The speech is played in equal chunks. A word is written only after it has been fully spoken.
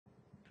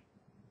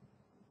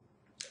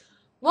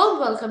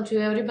welcome to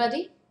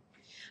everybody.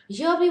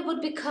 Here we would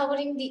be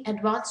covering the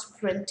advanced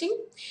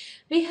printing.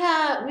 We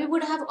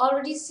would have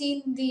already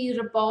seen the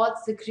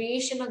reports, the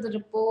creation of the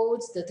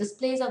reports, the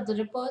displays of the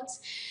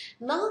reports.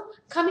 Now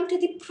coming to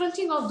the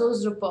printing of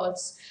those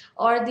reports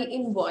or the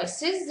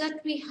invoices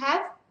that we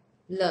have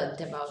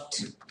learned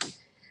about.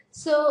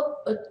 So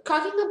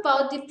talking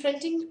about the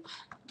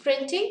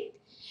printing,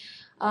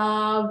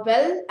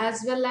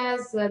 as well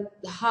as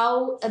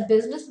how a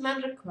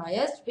businessman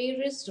requires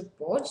various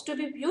reports to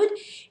be viewed,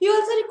 he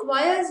also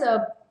requires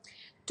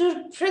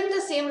to print the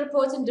same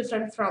reports in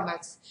different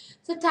formats.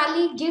 So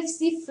Tally gives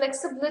the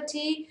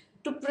flexibility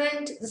to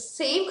print the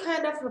same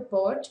kind of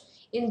report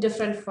in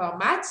different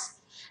formats,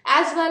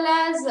 as well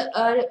as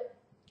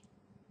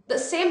the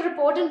same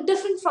report in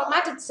different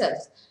format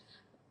itself.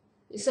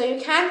 So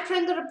you can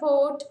print the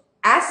report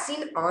as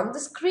seen on the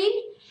screen,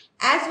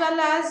 as well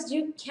as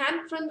you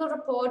can print the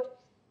report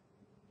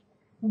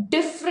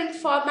different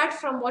format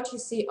from what you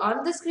see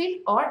on the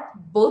screen, or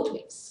both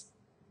ways.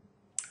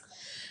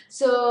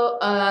 So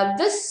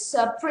this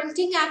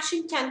printing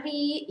action can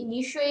be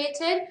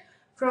initiated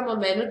from a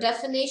menu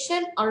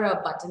definition or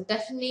a button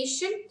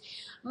definition.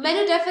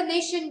 Menu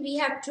definition, we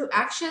have two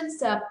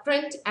actions,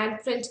 print and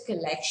print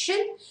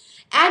collection,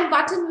 and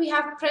button we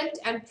have print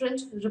and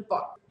print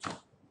report.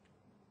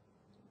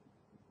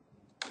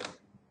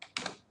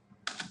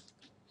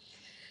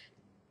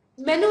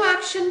 Menu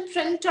action,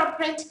 print or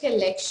print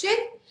collection,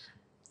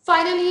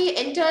 finally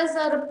enters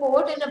a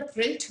report in a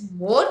print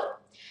mode.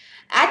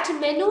 At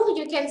menu,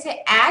 you can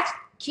say add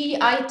key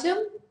item.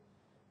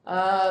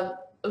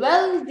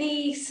 Well,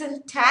 the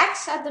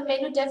syntax at the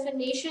menu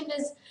definition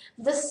is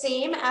the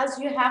same as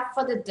you have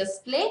for the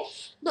display.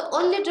 The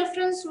only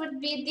difference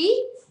would be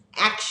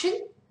the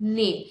action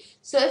name.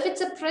 So if it's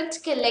a print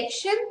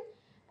collection,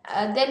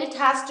 then it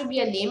has to be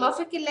a name of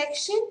a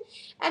collection,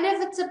 and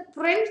if it's a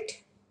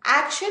print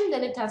action,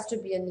 then it has to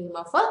be a name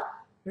of a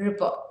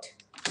report.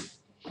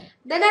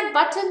 Then at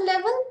button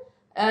level,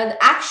 the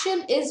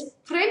action is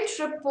print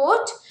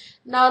report.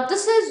 Now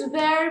this is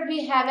where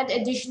we have an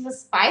additional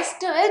spice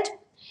to it.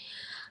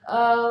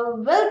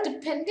 Well,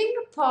 depending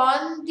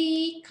upon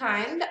the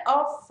kind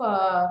of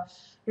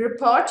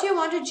report you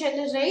want to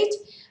generate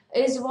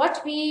is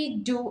what we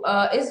do,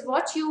 is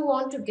what you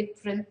want to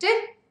get printed.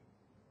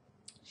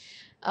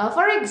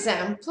 For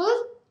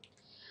example,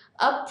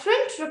 a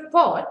print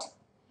report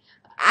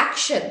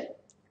action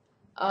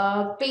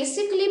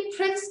basically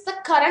prints the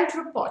current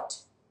report.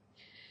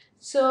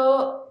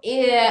 So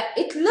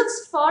it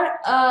looks for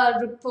a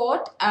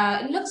report,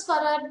 it looks for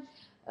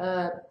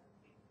a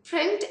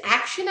print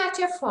action at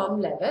your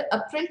form level,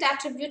 a print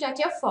attribute at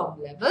your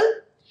form level,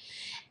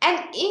 and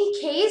in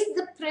case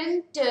the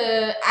print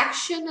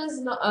action is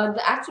not,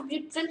 the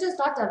attribute print is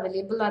not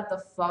available at the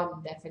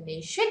form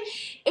definition,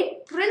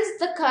 it prints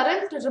the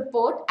current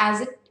report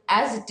as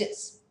it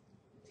is.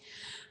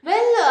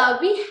 Well,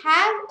 we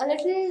have a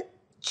little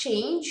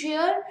change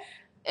here,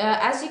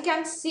 as you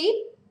can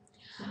see.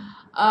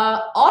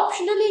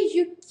 Optionally,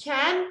 you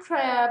can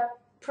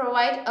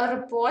provide a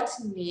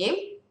report's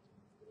name,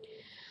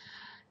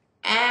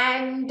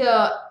 and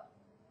well,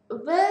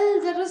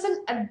 there is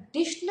an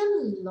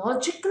additional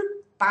logical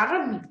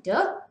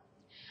parameter.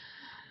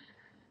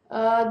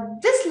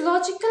 This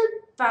logical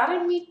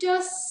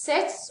parameter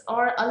sets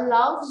or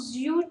allows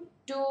you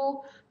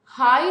to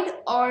hide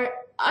or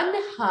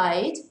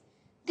unhide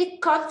the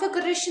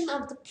configuration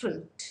of the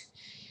print.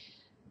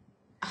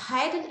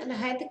 Hide and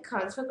unhide the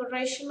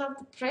configuration of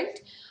the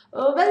print.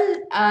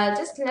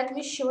 Just let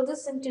me show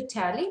this into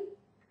Tally.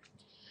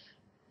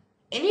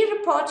 Any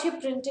report you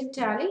print in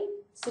Tally,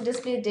 so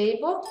display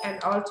daybook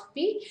and Alt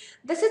P.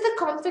 This is the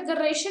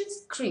configuration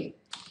screen.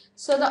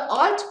 So the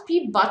Alt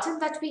P button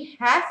that we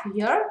have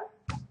here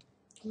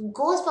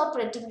goes for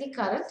printing the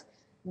current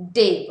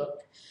daybook.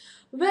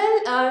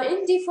 Well,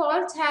 in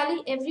default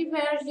Tally,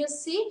 everywhere you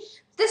see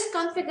this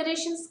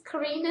configuration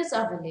screen is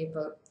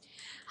available.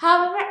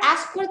 However,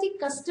 as per the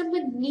customer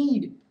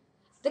need,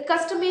 the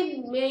customer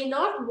may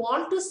not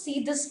want to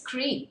see the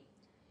screen,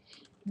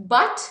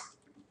 but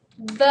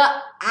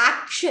the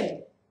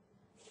action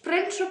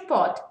print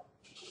report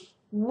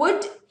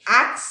would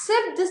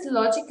accept this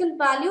logical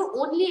value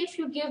only if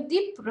you give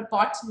the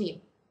report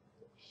name.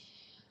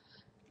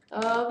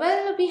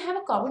 Well, we have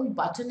a common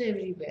button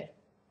everywhere,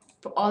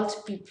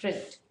 Alt P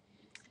print,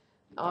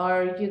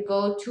 or you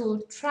go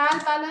to trial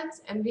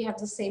balance and we have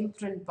the same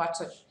print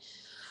button.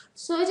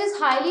 So it is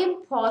highly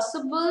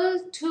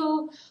impossible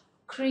to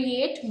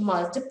create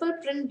multiple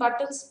print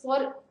buttons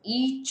for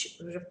each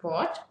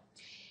report.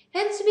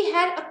 Hence, we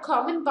had a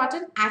common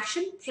button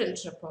action print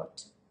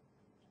report.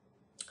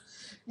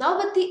 Now,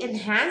 with the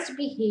enhanced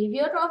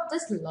behavior of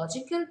this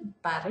logical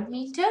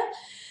parameter,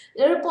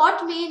 the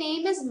report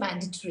name is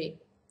mandatory.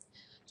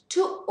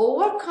 To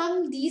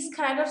overcome these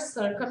kind of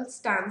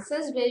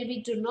circumstances where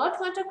we do not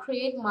want to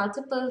create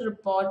multiple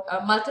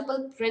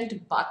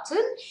print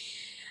button,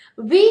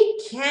 we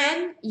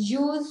can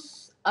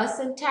use a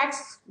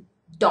syntax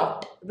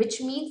dot, which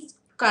means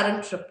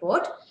current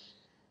report.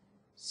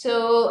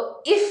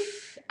 So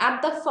if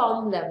at the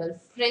form level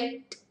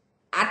print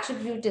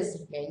attribute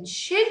is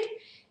mentioned,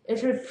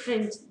 it will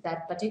print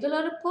that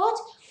particular report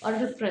or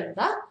it will print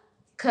the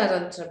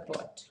current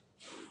report.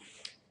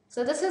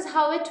 So this is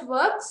how it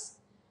works.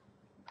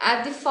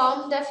 At the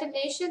form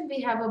definition,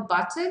 we have a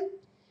button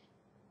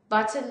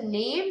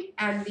name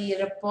and the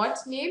report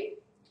name.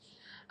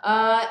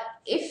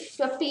 If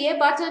a PA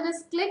button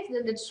is clicked,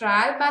 then the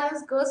trial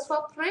balance goes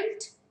for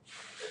print.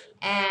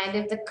 And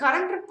if the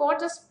current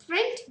report is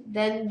print,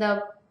 then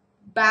the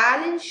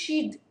balance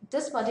sheet,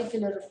 this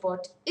particular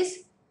report,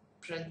 is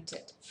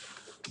printed.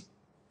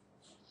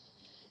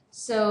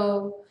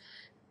 So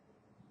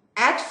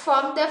at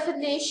form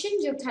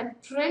definition, you can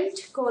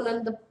print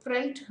colon the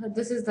print,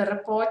 this is the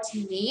report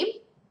name,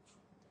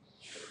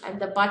 and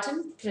the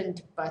button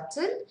print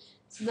button.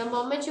 So the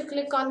moment you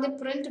click on the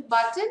print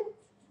button,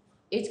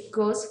 it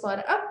goes for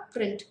a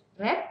print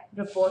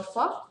report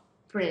for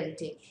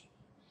printing.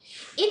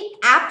 In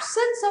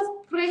absence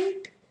of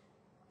print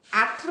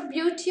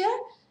attribute here,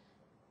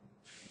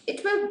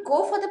 it will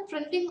go for the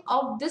printing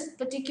of this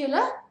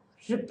particular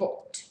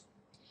report.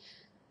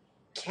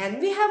 Can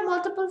we have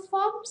multiple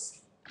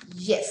forms?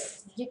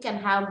 Yes, you can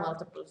have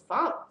multiple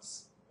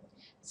forms.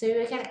 So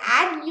you can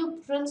add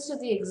new prints to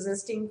the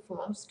existing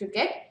forms to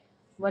get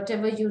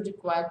whatever you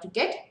require to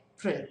get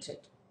printed.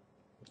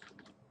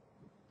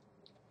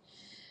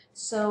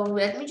 So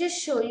let me just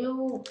show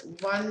you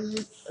one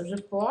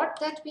report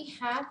that we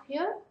have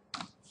here.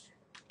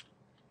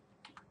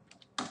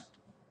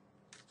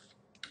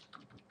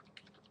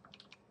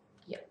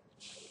 Yeah.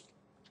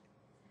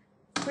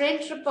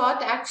 Print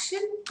report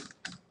action.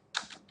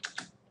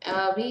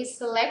 We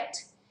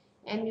select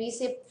and we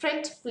say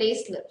print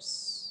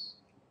payslips.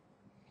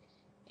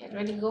 And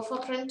when you go for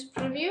print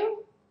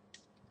preview,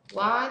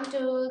 1,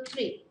 2,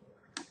 3.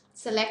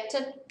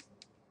 Selected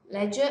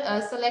ledger,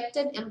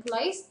 selected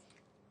employees,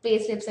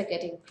 payslips are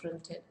getting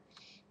printed.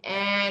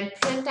 And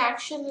print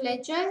action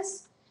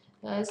ledgers,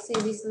 say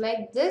we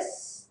select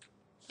this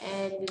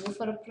and we go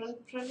for a print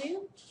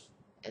preview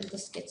and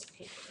this gets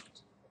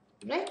printed,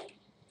 right?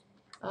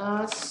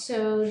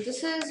 So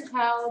this is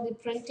how the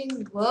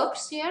printing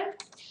works here.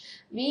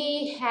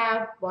 We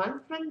have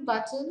one print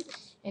button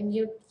and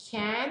you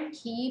can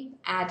keep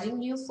adding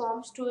new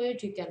forms to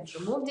it. You can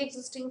remove the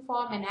existing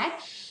form and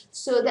add.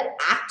 So the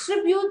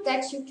attribute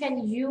that you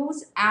can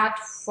use at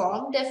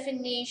form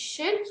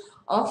definition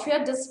of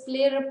your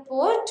display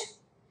report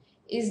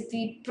is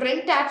the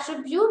print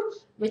attribute,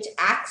 which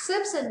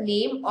accepts a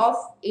name of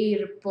a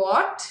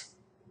report.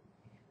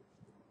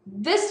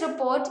 This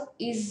report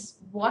is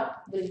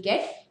what will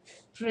get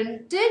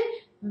printed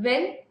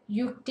when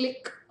you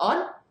click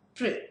on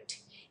print.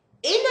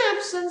 In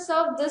absence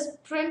of this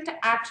print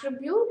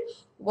attribute,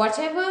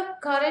 whatever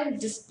current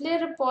display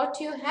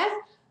report you have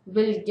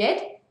will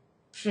get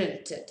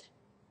printed.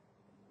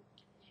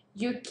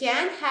 You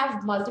can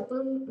have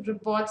multiple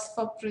reports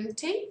for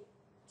printing.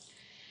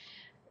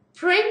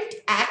 Print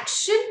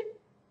action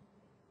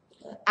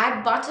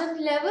at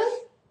button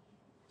level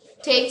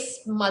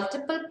takes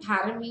multiple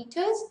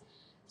parameters.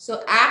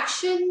 So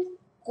action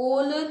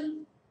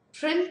colon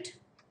print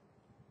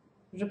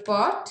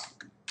report.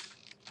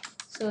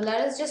 So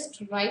let us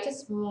just write a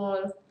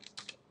small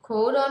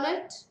code on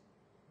it.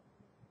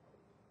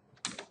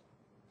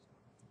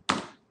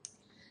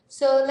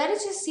 So let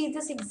us just see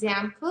this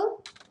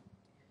example.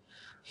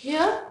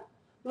 Here,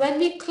 when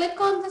we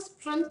click on this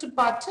print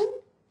button,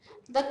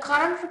 the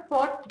current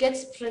report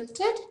gets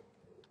printed.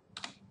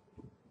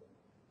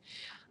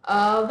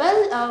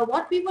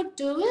 What we would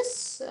do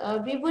is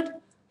we would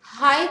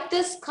hide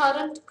this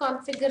current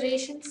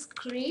configuration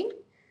screen.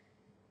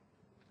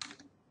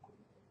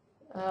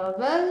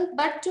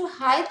 But to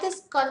hide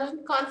this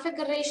current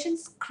configuration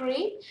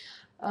screen,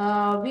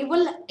 we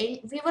will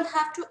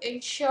have to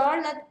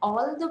ensure that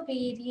all the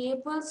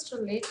variables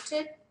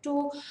related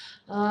to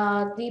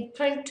the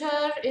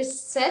printer is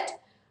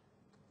set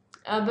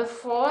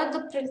before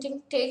the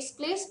printing takes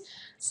place.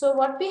 So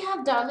what we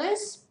have done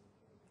is,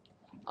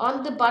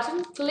 on the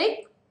button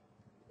click,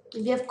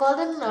 we have called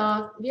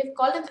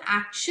an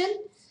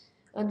action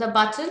the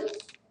button,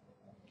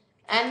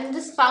 and in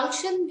this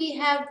function we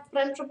have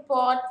print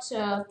report,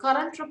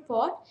 current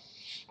report,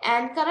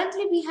 and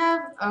currently we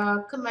have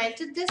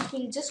commented this.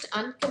 We'll just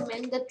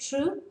uncomment the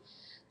true.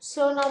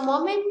 So now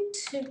moment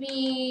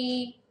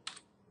we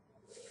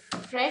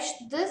refresh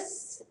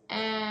this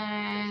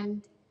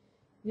and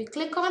we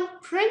click on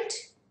print,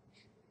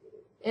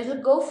 it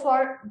will go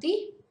for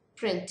the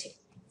printing.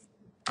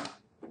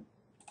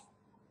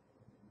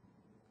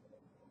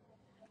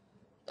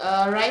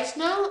 Right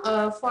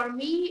now, for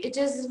me, it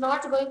is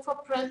not going for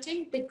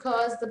printing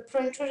because the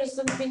printer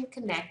isn't being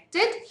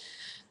connected,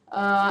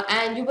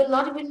 and you will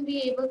not even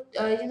be able.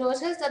 You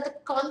notice that the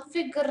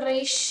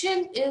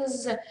configuration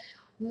is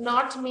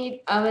not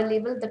made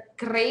available. The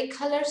gray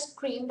color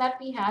screen that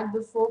we had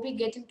before we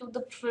get into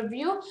the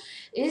preview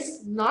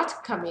is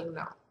not coming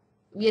now.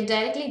 We are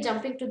directly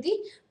jumping to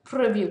the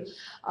preview.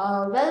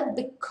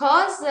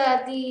 Because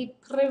the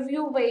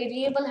preview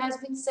variable has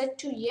been set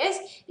to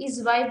yes,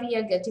 is why we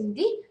are getting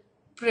the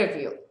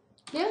preview.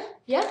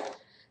 Yeah.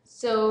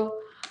 So,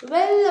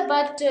 well,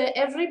 but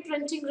every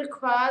printing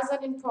requires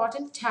an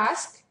important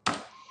task,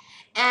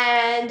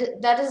 and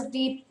that is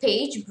the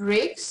page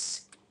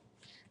breaks.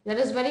 That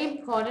is very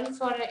important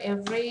for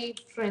every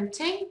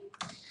printing.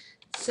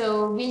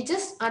 So we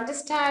just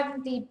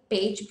understand the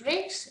page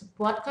breaks,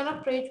 what kind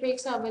of page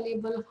breaks are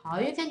available, how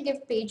you can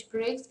give page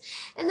breaks,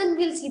 and then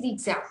we'll see the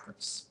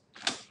examples.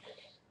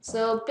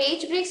 So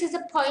page breaks is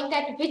a point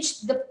at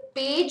which the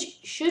page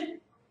should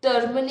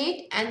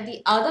terminate and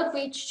the other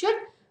page should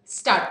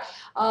start.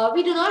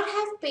 We do not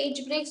have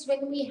page breaks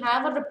when we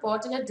have a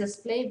report in a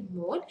display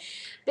mode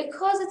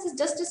because it's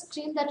just a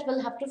screen that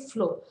will have to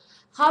flow.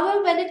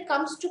 However, when it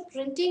comes to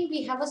printing,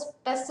 we have a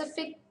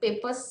specific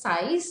paper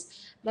size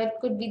that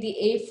could be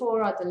the A4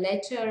 or the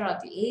letter or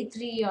the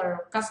A3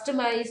 or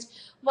customized,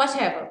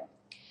 whatever.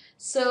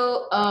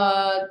 So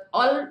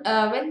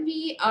when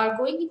we are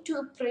going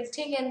into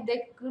printing and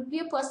there could be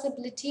a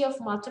possibility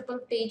of multiple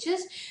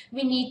pages,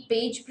 we need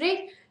page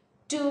break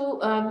to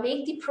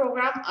make the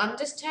program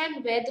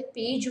understand where the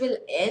page will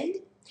end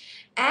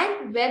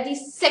and where the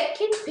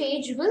second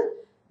page will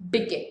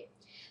begin.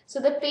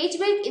 So the page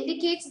break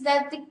indicates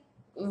that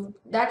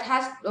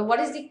what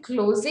is the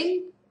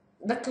closing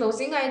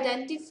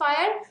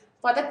identifier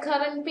for the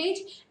current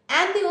page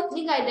and the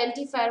opening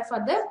identifier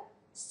for the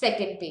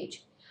second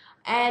page.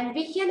 And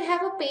we can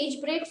have a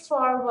page break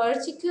for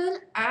vertical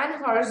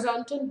and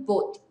horizontal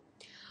both.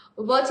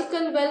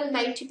 Vertical, well,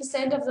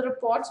 90% of the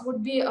reports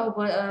would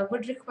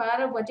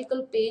require a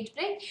vertical page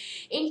break.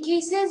 In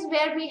cases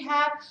where we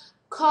have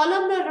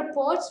columnar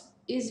reports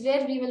is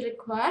where we will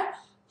require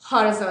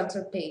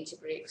horizontal page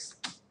breaks.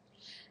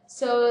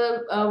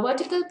 So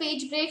vertical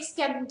page breaks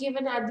can be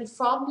given at the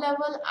form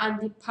level and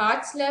the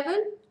parts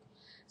level.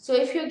 So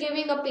if you're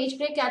giving a page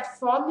break at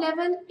form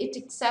level, it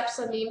accepts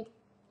a name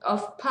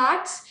of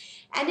parts,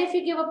 and if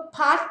you give a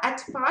part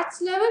at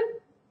parts level,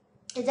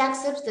 it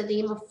accepts the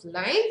name of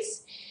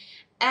lines.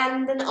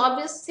 And then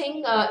obvious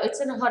thing,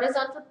 it's a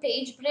horizontal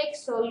page break,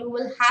 so you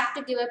will have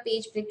to give a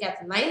page break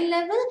at line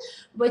level,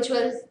 which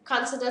will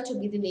consider to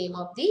be the name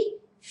of the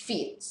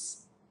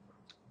fields.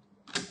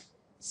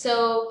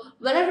 So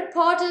when a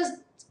report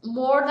is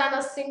more than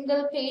a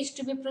single page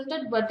to be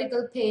printed,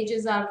 vertical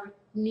pages are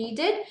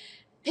needed.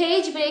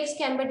 Page breaks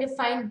can be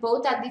defined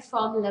both at the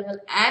form level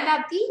and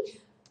at the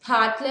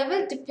part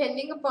level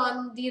depending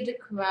upon the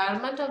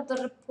requirement of the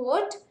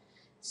report.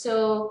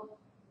 So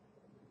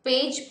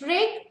page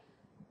break,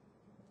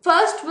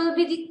 first will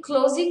be the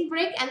closing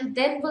break and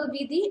then will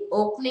be the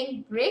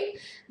opening break.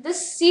 The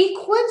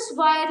sequence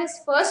why it is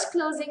first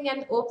closing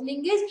and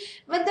opening is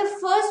when the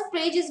first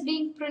page is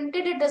being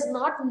printed,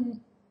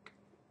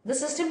 the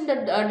system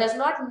does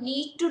not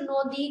need to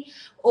know the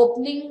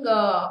opening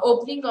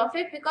of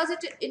it because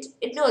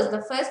it knows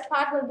the first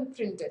part will be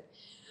printed.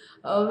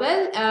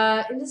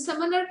 In the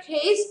similar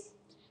case,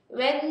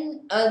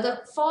 when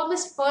the form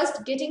is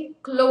first getting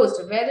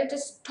closed, where it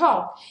is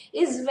stopped,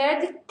 is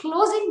where the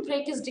closing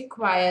break is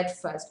required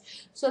first.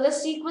 So the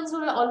sequence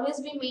will always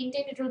be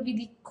maintained. It will be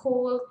the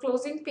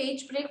closing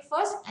page break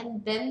first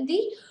and then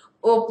the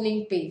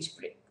opening page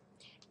break.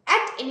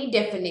 At any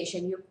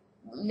definition, you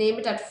name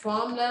it at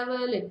form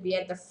level, it be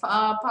at the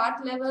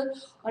part level,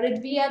 or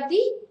it be at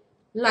the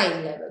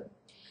line level.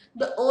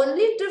 The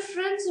only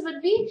difference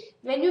would be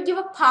when you give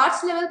a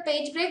parts level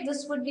page break,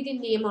 this would be the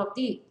name of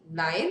the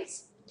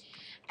lines.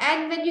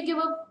 And when you give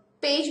a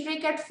page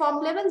break at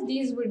form level,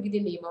 these would be the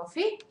name of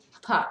a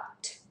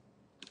part.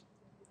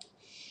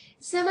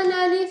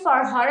 Similarly,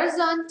 for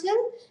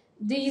horizontal,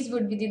 these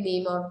would be the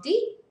name of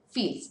the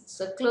fields.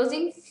 So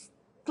closing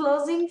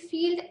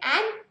field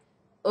and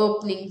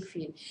opening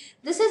field.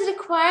 This is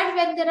required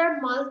when there are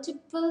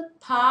multiple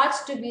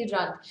parts to be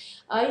run.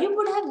 You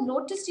would have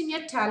noticed in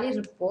your tally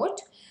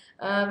report,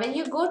 when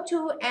you go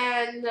to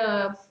an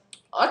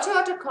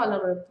auto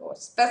column report,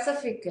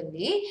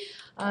 specifically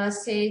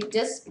say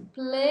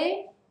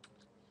display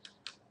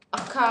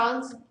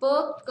accounts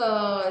book,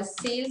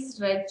 sales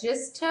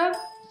register,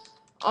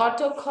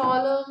 auto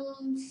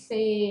column,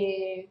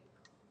 say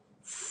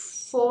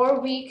 4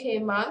 week a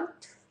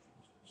month.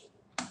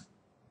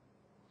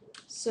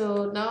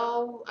 So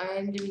now,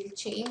 and we'll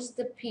change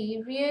the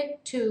period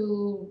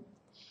to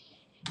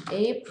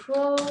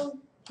April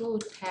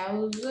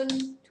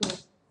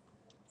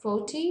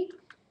 2040.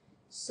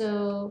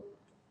 So,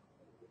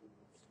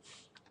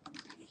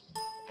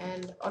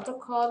 and auto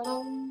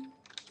column,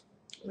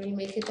 we'll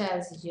make it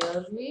as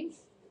yearly.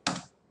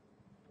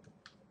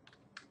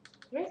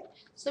 Right?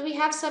 So we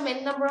have some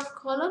n number of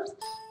columns.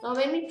 Now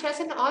when we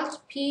press an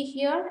Alt P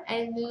here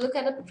and look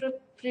at the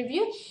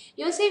preview,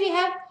 you'll see we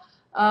have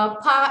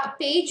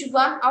page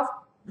 1 of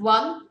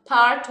 1,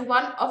 part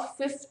 1 of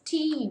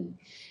 15,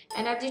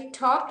 and at the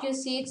top you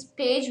see it's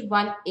page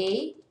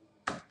 1A,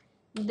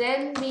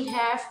 then we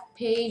have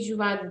page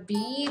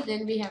 1B,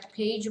 then we have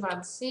page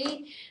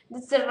 1C.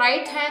 This is the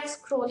right hand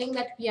scrolling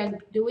that we are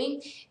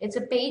doing. It's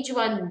a page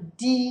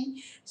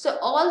 1D. So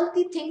all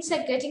the things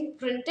are getting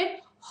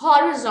printed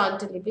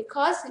horizontally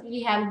because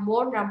we have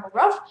more number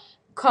of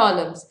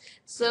columns.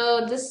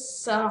 So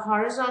this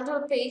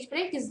horizontal page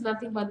break is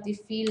nothing but the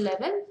field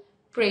level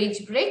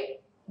page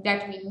break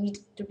that we need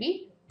to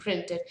be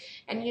printed.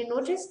 And you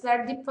notice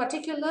that the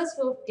particulars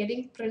were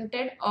getting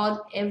printed on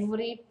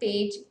every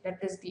page, that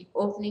is the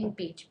opening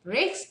page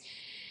breaks.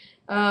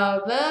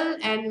 Well,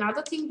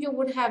 another thing you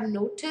would have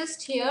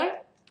noticed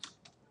here,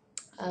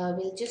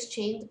 we'll just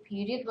change the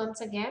period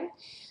once again.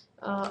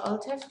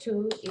 Alt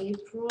F2,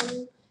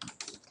 April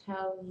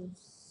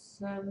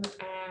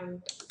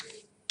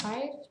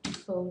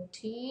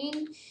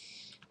 2005-14,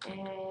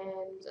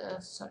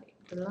 and sorry,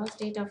 the last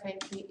date of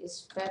entry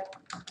is Feb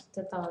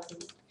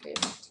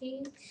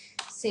 2015.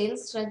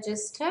 Sales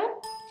register,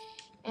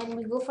 and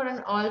we go for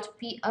an Alt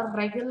P, a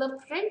regular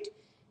print.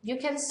 You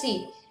can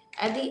see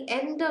at the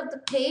end of the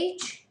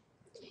page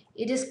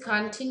it is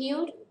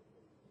continued.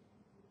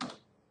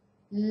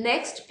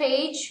 Next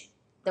page,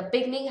 the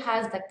beginning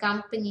has the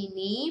company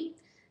name,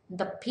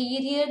 the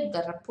period,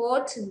 the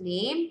report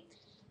name,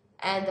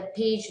 and the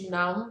page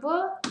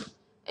number.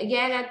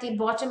 Again, at the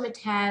bottom it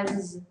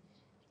has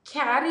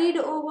carried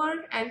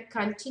over and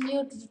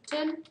continued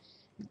written.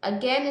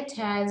 Again, it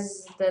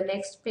has the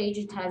next page,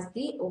 it has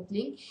the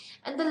opening,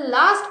 and the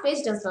last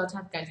page does not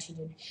have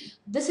continued.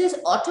 This is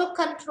auto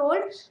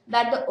controlled,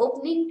 that the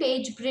opening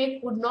page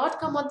break would not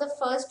come on the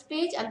first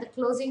page and the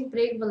closing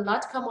break will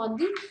not come on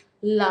the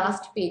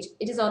last page.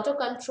 It is auto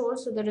controlled,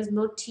 so there is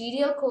no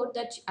TDL code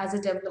that as a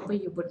developer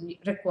you would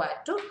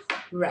require to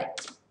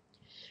write,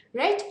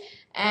 right?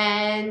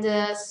 And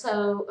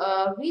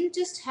we'll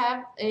just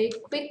have a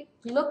quick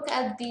look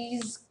at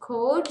these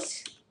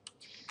codes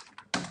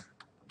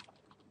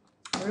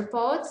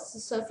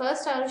reports. So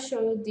first I'll show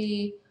you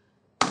the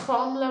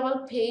form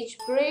level page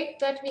break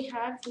that we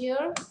have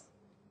here.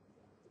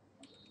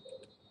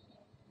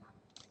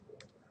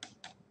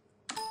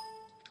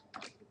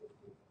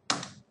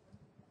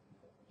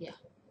 Yeah,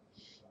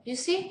 you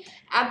see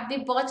at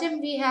the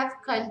bottom we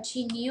have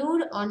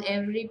continued on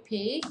every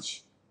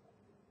page,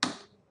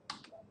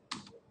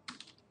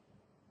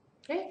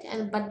 right?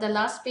 And but the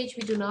last page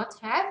we do not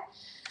have.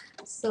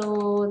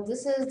 So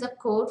this is the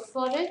code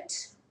for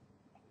it.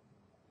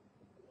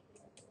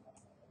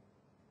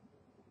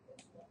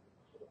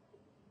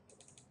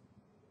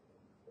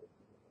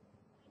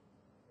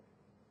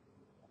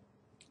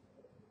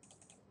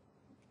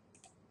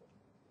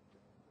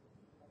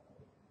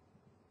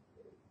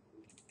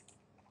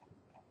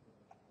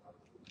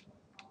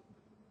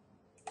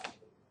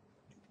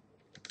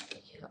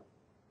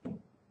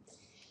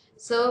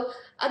 So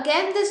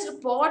again, this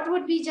report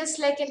would be just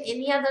like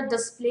any other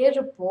display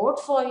report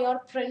for your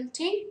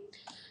printing.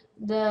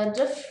 The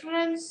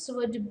difference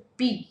would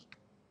be,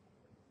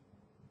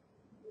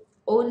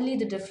 only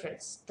the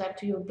difference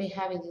that you'll be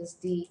having is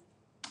the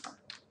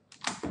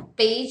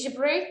page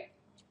break.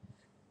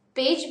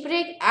 Page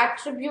break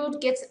attribute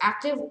gets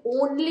active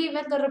only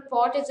when the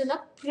report is in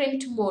a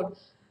print mode.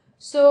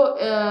 So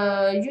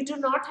you do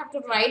not have to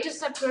write a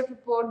separate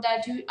report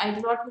that I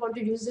do not want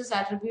to use this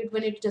attribute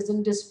when it is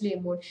in display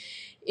mode.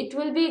 It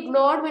will be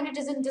ignored when it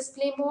is in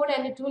display mode,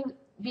 and it will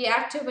be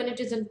active when it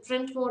is in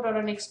print mode or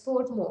an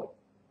export mode,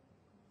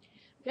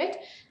 right?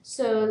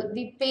 So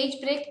the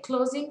page break,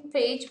 closing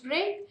page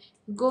break,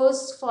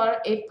 goes for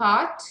a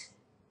part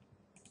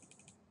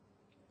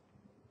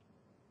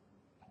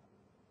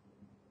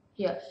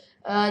here.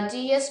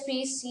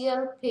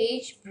 DSPCL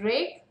page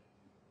break.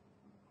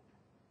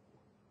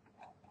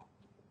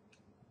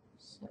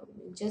 So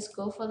we'll just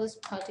go for this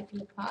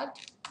particular part.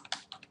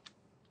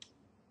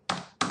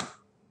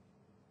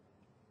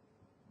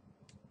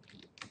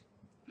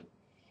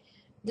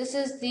 This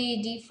is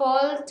the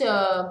default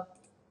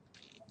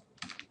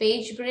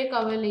page break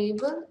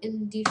available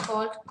in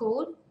default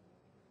code.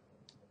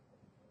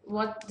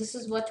 This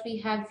is what we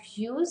have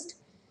used,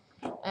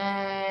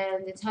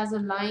 and it has a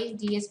line,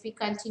 DSP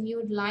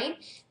continued line,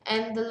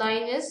 and the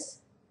line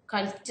is,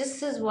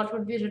 this is what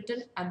would be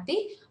written at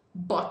the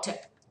bottom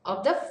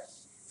of the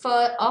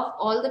of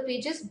all the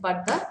pages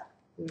but the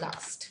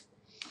last.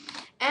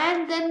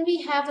 And then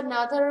we have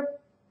another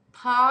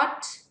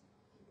part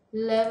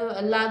level,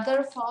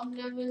 another form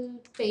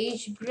level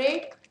page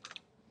break.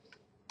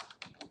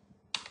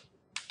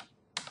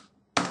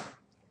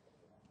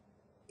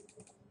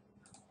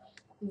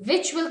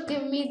 Which will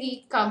give me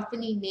the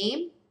company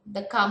name,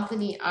 the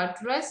company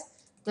address,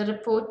 the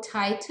report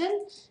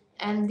title,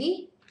 and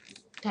the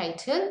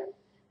title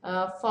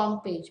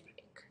form page break.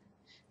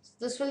 So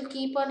this will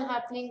keep on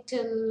happening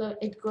till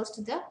it goes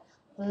to the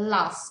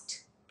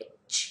last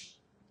page,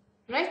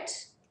 right?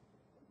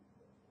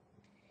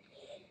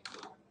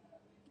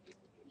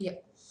 Yeah.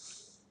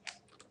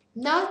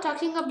 Now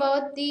talking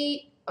about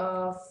the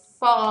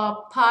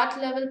for part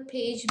level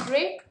page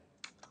break.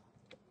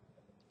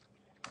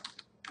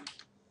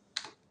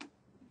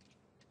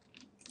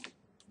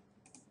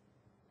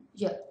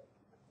 Yeah.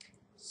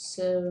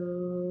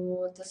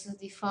 So this is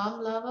the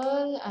form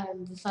level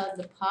and these are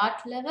the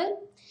part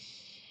level.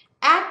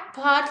 At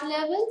part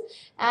level,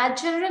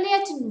 generally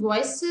at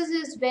invoices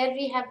is where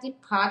we have the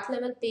part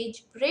level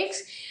page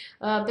breaks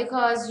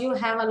because you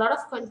have a lot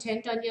of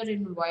content on your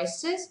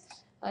invoices.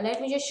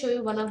 Let me just show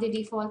you one of the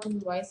default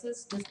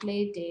invoices,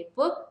 display date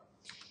book,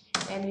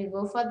 and we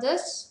go for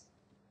this,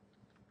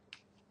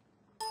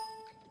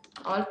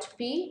 Alt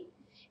P,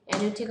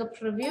 and you take a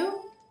preview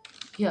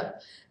here.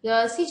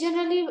 See,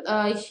 generally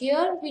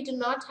here we do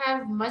not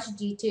have much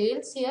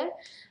details here.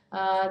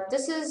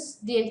 This is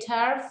the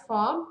entire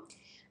form.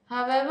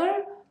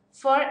 However,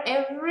 for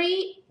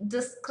every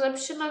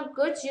description of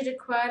goods, you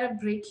require a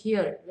break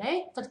here,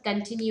 right? For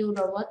continued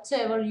or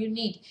whatsoever you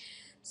need.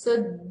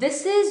 So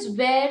this is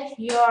where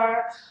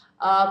your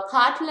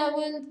part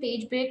level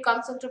page break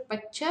comes into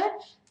picture,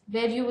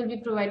 where you will be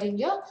providing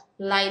your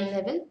line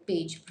level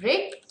page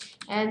break.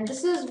 And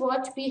this is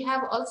what we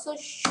have also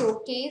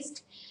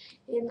showcased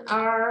in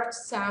our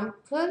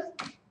sample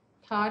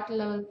part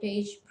level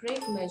page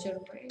break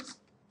measurements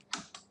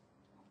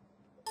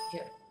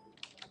here.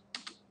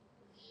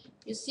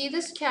 You see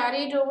this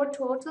carried over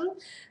total.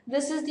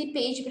 This is the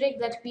page break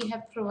that we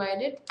have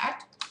provided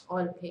at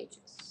all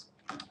pages.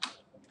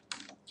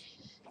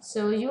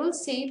 So you will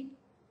see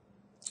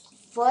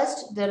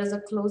first there is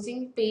a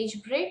closing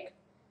page break.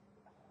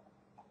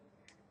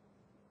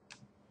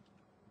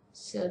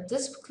 So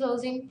this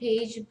closing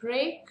page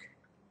break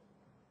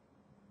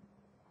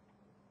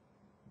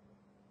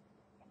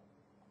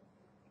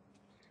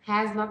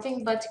has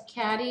nothing but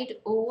carried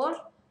over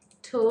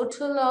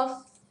total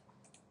of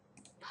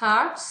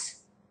parts.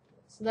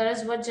 So that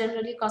is what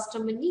generally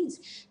customer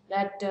needs,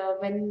 that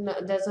when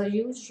there's a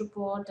huge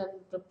report and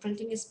the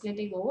printing is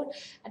splitting over,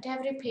 at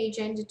every page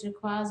end it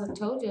requires a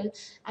total,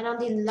 and on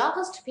the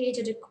last page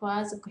it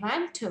requires a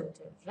grand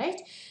total,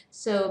 right?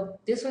 So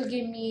this will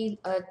give me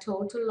a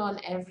total on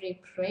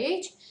every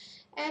page,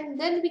 and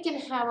then we can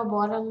have a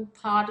bottom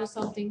part or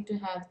something to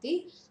have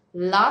the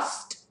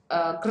last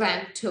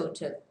grand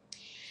total.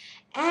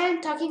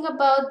 And talking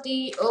about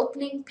the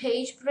opening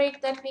page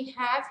break that we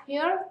have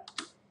here,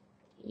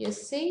 you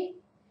see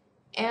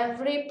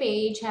every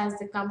page has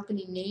the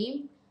company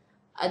name,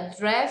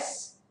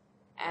 address,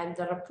 and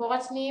the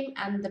report name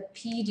and the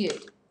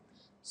period.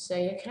 So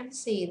you can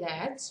see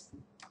that.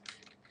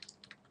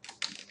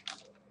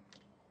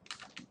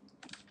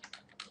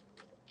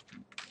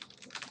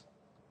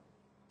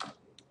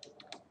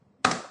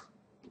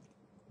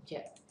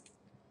 Yeah.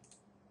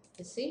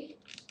 You see?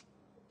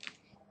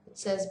 It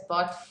says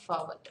bought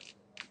forward.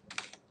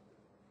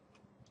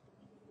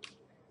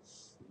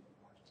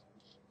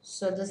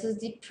 So this is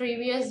the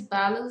previous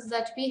balance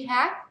that we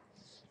had.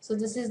 So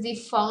this is the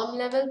form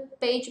level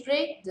page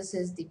break. This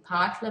is the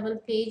part level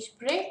page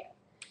break.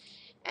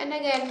 And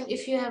again,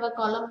 if you have a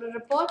columnar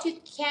report, you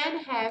can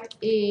have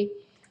a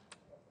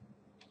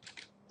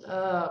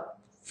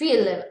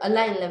field level, a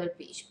line level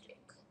page break.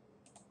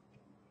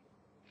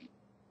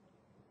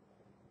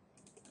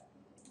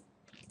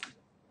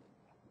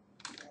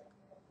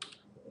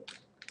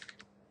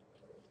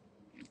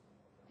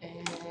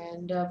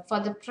 And for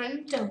the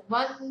print,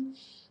 one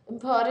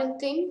important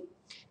thing,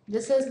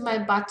 this is my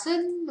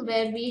button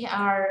where we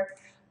are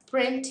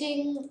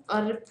printing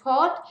a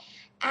report,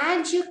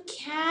 and you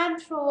can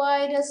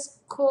provide a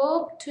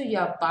scope to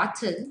your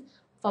button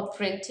for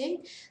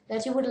printing,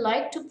 that you would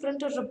like to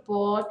print a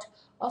report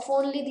of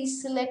only the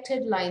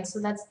selected lines.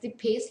 So that's the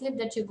payslip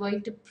that you're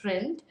going to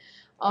print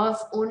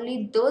of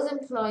only those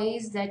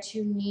employees that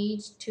you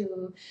need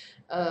to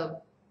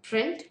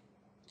print.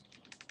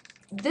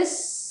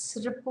 This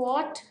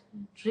report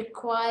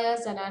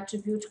requires an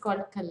attribute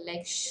called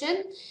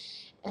collection,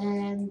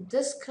 and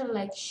this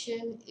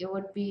collection, it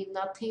would be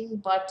nothing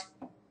but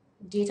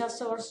data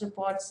source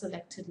report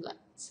selected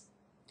lines.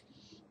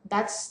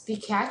 That's the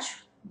catch,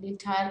 the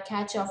entire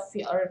catch of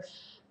your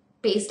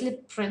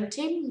payslip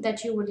printing,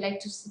 that you would like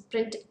to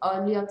print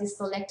only of the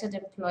selected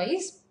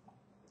employees.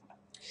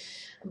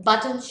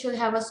 Button should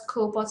have a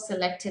scope of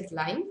selected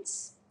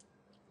lines.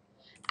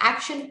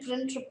 Action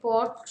print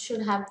report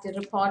should have the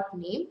report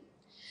name.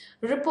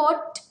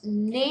 Report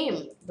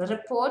name, the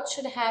report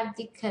should have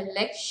the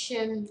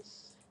collection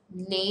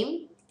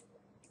name,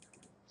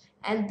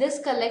 and this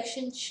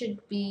collection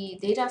should be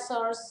data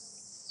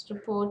source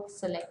report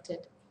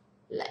selected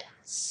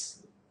lines.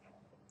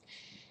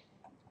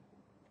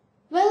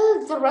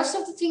 Well, the rest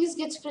of the things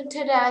gets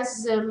printed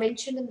as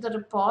mentioned in the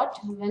report.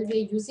 Well,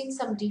 we are using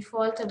some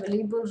default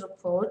available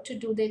report to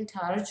do the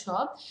entire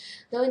job.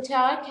 The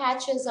entire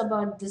catch is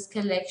about this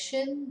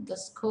collection, the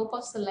scope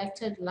of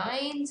selected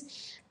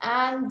lines,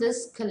 and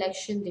this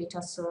collection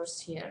data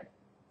source here.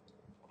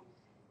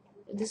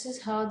 This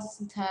is how this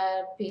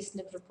entire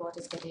payslip report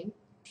is getting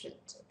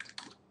printed.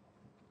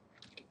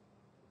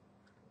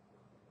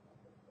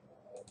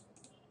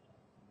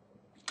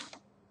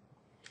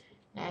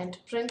 And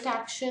print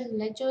action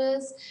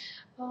ledgers,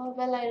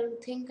 well, I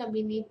don't think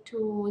we need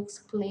to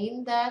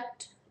explain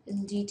that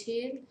in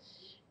detail.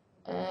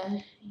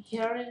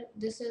 Here,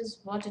 this is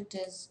what it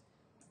is.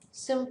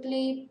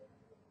 Simply,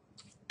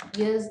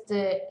 here's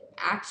the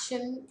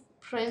action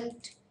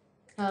print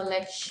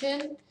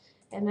collection,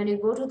 and when you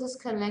go to this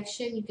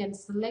collection, you can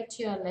select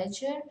your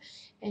ledger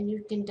and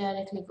you can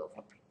directly go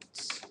for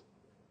prints.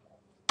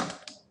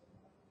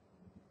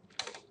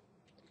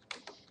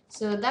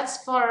 So that's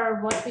for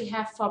what we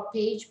have for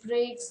page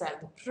breaks and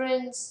the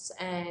prints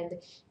and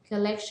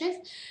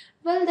collections.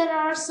 Well, there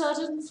are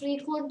certain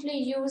frequently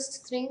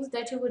used things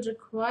that you would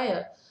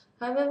require.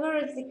 However,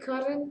 in the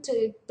current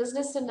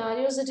business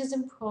scenarios, it is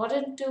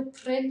important to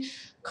print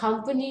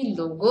company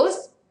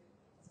logos.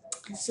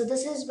 So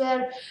this is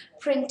where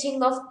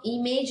printing of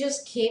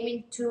images came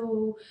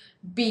into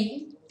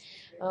being.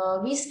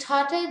 We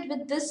started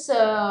with this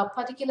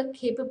particular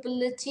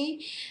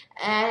capability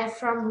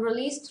from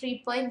release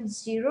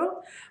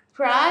 3.0.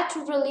 Prior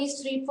to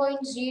release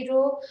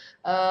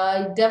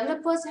 3.0,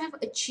 developers have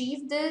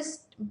achieved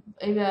this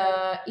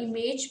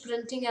image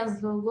printing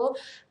as logo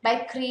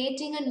by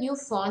creating a new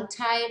font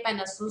type and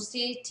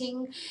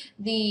associating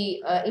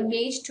the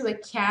image to a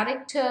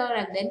character,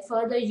 and then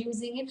further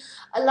using it.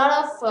 A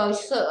lot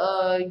of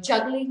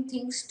juggling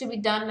things to be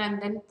done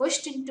and then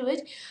pushed into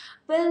it.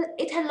 Well,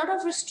 it had a lot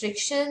of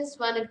restrictions.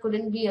 One, it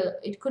couldn't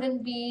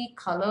be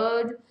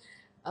colored,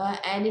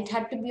 and it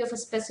had to be of a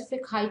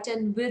specific height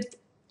and width,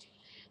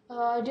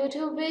 due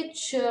to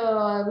which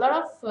a lot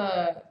of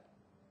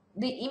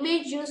the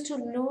image used to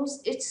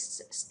lose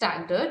its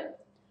standard.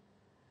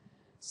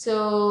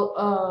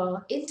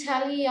 So in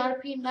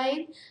Tally.ERP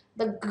 9,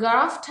 the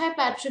graph type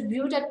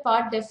attribute at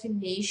part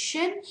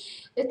definition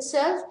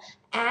itself,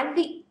 and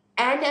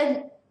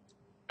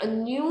a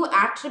new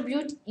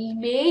attribute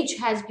image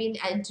has been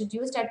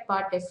introduced at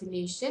part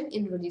definition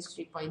in release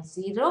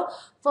 3.0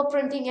 for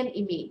printing an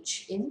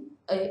image in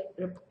a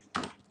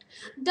report.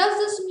 Does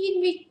this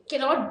mean we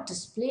cannot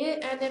display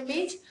an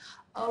image?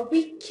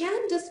 We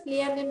can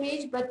display an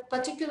image, but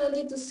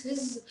particularly this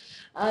is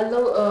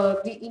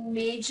the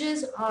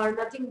images are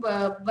nothing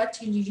but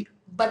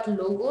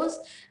logos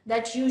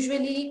that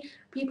usually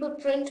people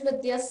print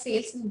with their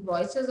sales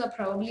invoices or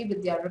probably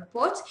with their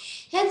reports.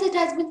 Hence, it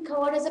has been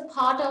covered as a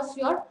part of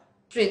your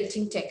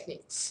printing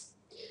techniques.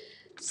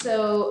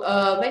 So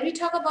when we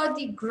talk about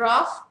the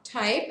graph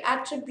type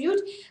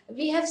attribute,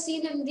 we have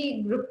seen in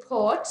the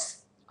reports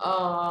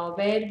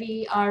where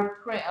we are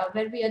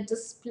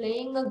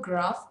displaying a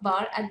graph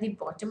bar at the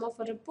bottom of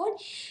a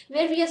report,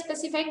 where we are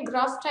specifying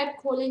graph type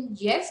colon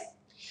yes.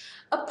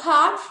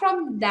 Apart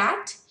from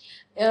that,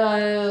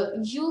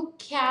 you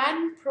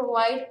can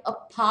provide a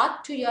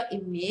path to your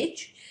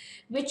image,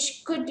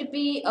 which could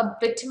be a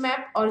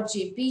bitmap or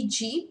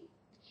JPG.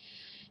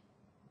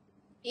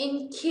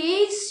 In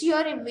case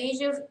your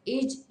image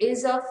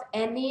is of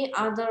any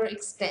other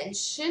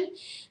extension,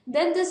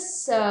 then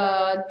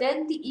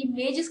the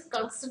image is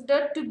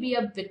considered to be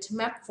a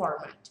bitmap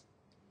format,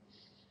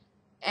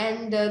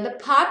 and the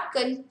part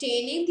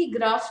containing the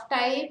graph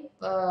type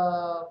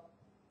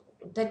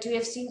that we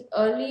have seen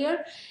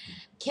earlier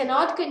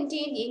cannot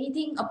contain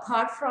anything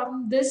apart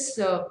from this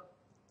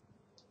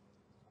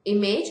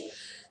image.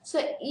 So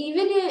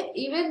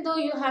even though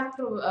you have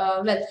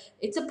well,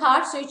 it's a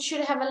part, so it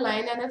should have a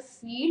line and a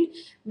field.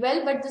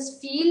 Well, but this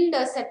field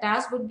set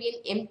as would be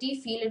an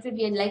empty field. It will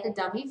be like a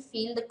dummy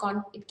field.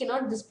 It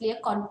cannot display a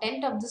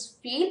content of this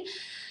field.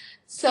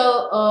 So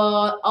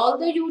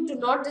although you do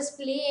not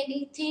display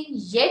anything,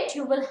 yet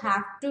you will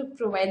have to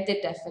provide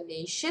the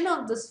definition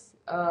of this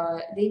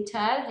the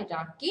entire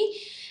hierarchy,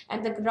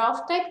 and the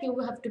graph type you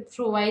will have to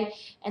provide,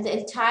 and the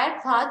entire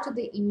path to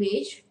the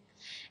image.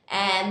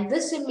 And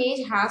this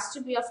image has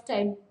to be of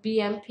type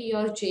BMP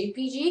or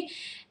JPG.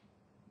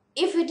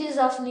 If it is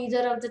of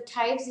neither of the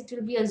types, it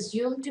will be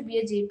assumed to be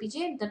a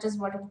JPG, and that is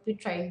what we'll be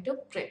trying to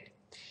print.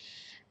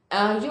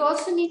 You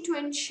also need to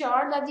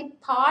ensure that the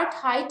part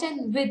height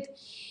and width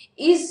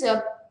is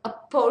a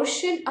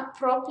portion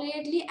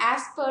appropriately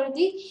as per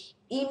the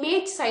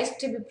image size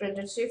to be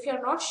printed. So if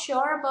you're not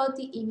sure about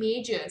the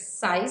image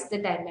size, the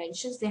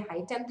dimensions, the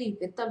height and the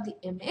width of the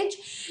image,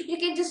 you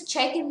can just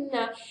check in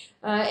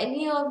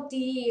any of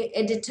the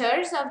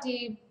editors of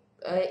the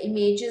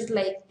images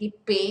like the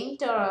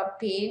Paint or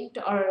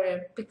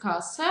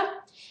Picasa,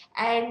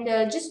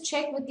 and just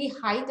check with the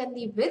height and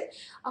the width.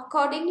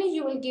 Accordingly,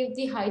 you will give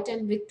the height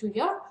and width to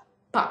your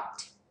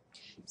part.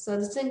 So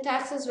the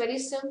syntax is very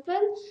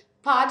simple.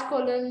 Part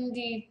colon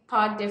the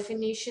part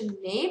definition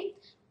name,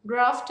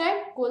 graph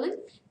type colon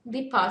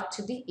the path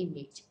to the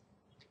image.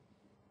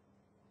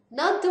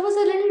 Now there was a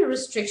little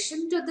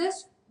restriction to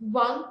this.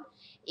 One,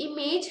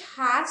 image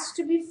has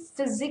to be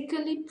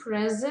physically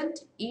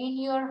present in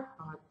your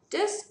hard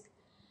disk.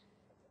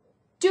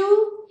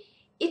 Two,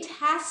 it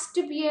has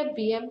to be a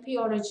BMP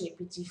or a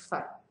JPG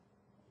file.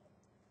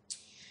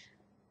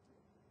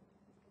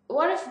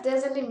 What if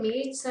there's an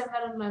image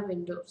somewhere on my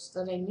Windows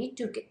that I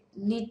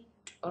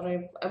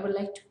I would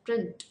like to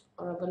print,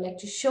 or I would like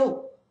to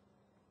show?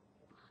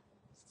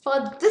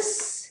 For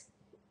this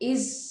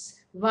is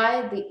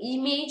why the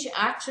image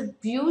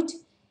attribute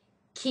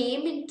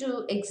came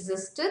into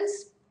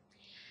existence.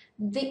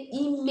 The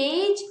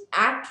image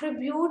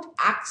attribute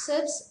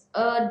accepts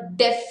a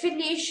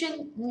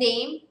definition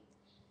name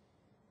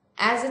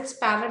as its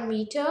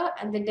parameter,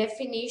 and the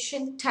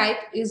definition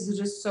type is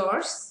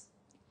resource,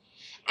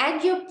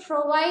 and you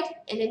provide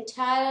an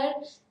entire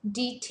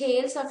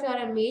details of your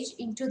image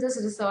into this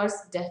resource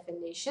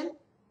definition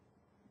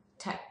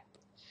type.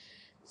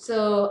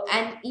 So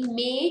an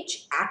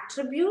image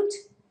attribute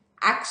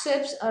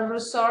accepts a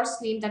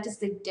resource name, that is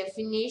the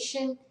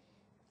definition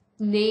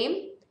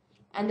name,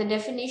 and the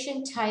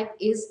definition type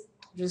is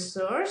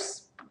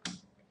resource.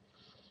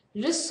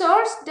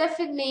 Resource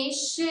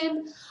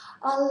definition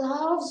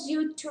allows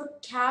you to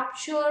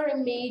capture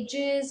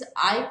images,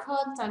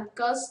 icons, and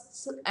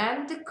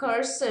the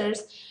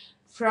cursors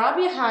from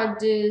your hard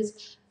disk,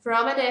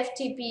 from an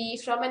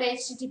FTP, from an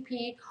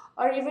HTTP,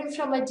 or even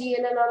from a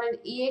DLL or an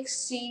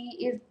exe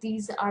if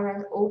these are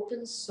an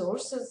open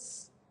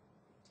sources.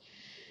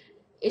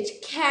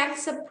 It can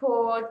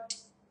support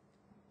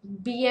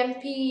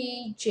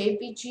BMP,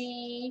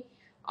 JPG,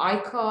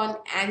 icon,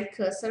 and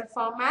cursor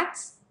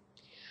formats.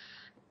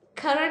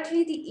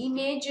 Currently, the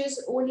image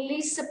is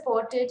only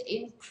supported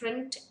in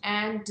print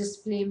and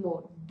display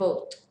mode,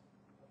 both.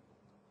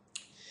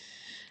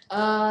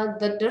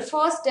 The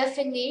first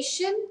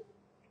definition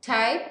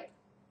type,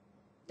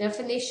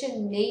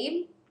 definition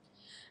name,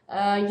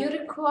 you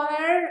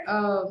require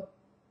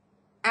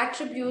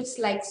attributes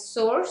like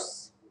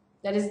source,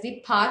 that is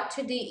the path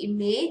to the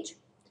image,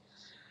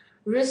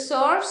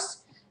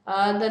 resource,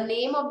 the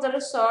name of the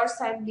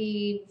resource and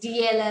the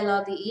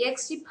DLL or the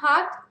exe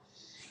path,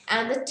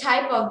 and the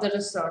type of the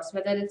resource,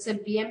 whether it's a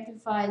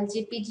BMP file,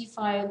 JPG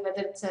file,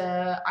 whether it's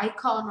a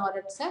icon or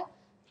it's a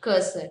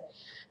cursor.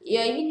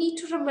 Yeah, you need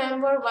to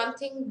remember one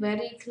thing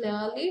very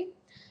clearly.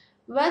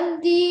 When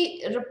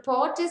the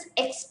report is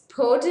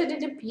exported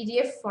in a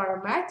PDF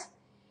format,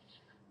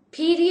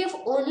 PDF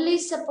only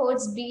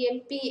supports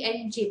BMP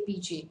and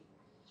JPG.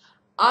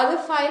 Other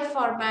file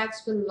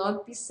formats will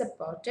not be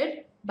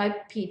supported by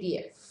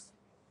PDF.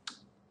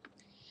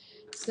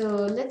 So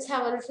let's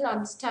have a little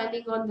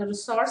understanding on the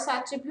resource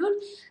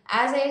attribute.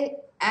 As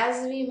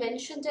we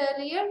mentioned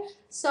earlier,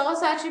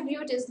 source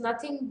attribute is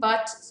nothing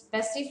but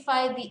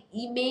specify the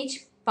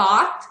image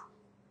path,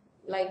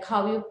 like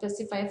how you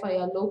specify for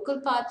your local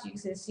path. You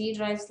say C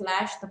drive /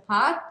 the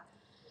path.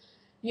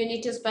 You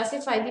need to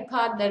specify the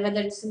path, that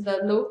whether it's in the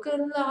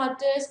local hard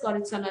disk or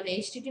it's on an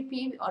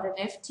HTTP or an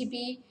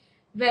FTP,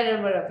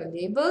 wherever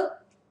available.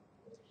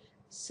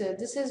 So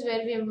this is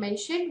where we have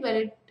mentioned,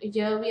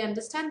 here we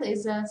understand there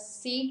is a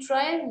C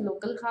drive,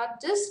 local hard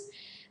disk.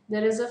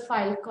 There is a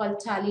file called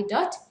Tally.BMP.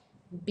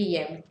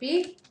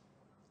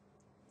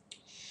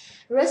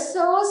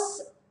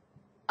 Resource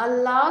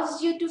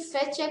allows you to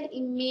fetch an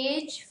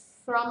image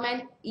from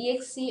an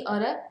exe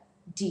or a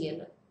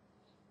DLL.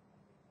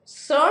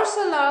 Source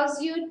allows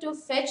you to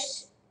fetch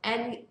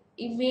an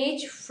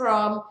image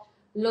from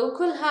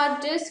local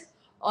hard disk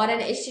or an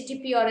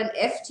HTTP or an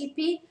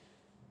FTP.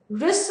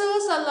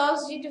 Resource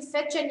allows you to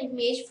fetch an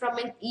image from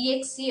an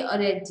exe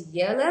or a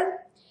DLL.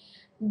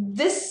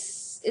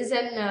 This is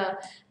the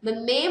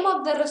name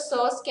of the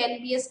resource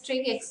can be a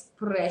string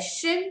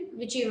expression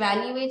which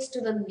evaluates to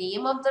the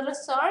name of the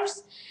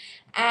resource,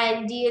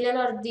 and DLL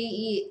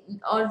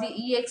or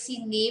the exe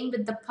name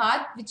with the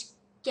path, which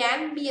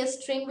can be a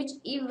string which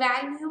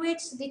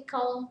evaluates the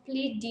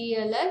complete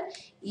DLL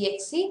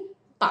exe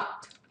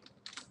path.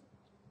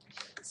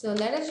 So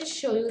let us just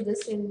show you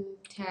this in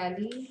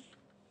Tally.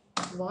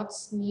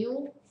 What's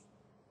new?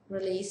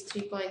 Release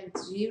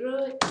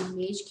 3.0,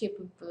 image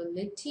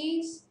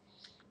capabilities,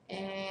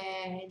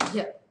 and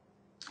here.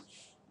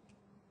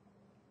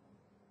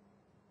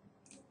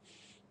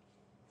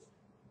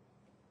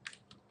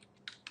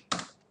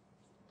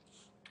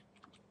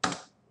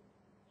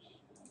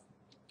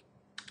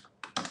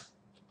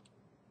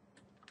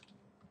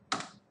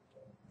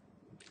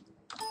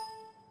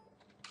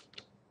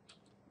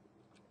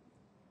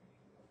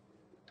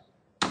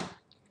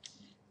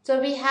 So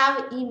we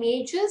have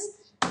images.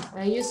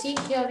 You see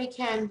here we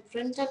can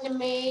print an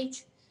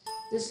image.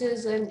 This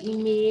is an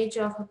image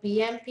of a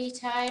BMP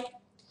type.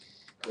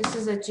 This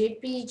is a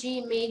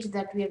JPG image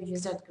that we have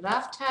used as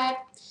graph type.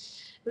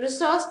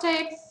 Resource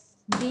type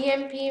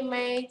BMP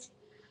image.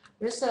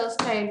 Resource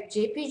type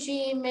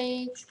JPG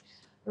image.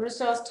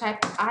 Resource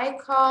type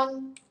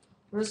icon.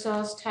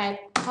 Resource type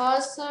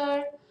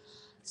cursor.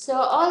 So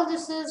all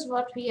this is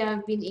what we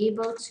have been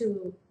able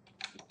to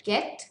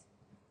get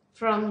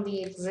from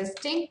the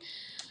existing.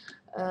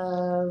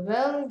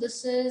 Well,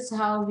 this is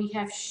how we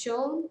have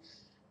shown.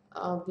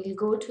 We'll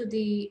go to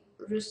the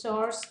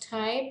resource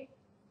type.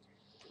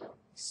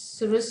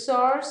 So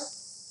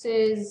resource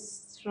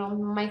is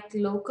from my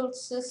local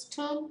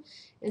system.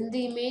 In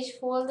the image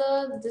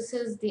folder, this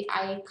is the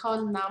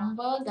icon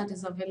number that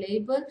is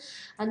available,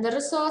 and the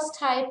resource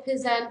type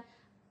is an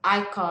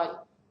icon.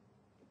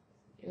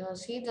 You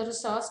see, the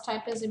resource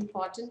type is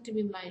important to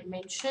be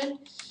mentioned.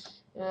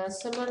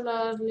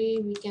 Similarly,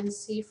 we can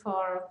see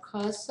for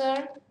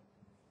cursor,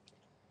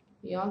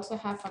 we also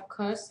have a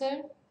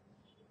cursor.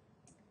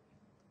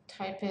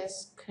 Type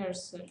is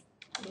cursor.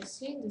 You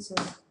see, this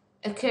is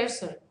a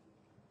cursor,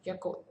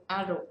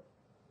 arrow.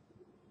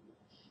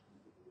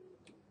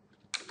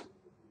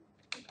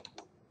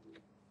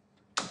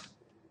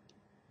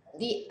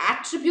 The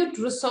attribute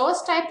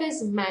resource type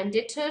is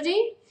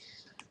mandatory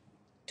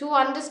to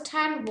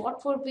understand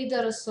what would be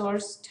the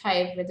resource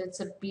type, whether it's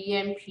a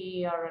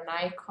BMP or an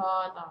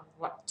icon or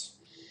what.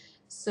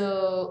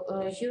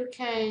 So you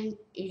can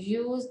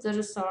use the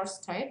resource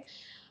type.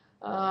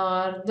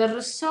 The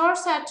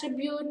resource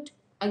attribute,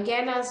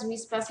 again, as we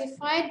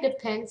specified,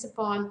 depends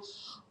upon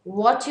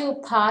what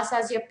you pass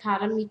as your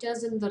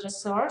parameters in the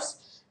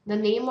resource, the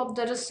name of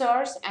the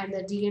resource, and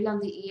the DL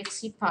and the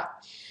exe path.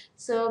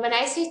 So when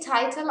I say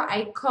title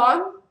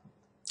icon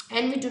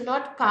and we do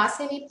not pass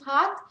any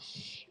path,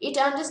 it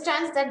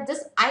understands that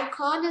this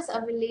icon is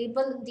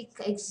available in the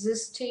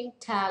existing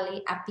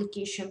Tally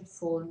application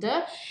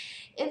folder.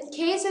 In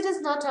case it is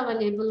not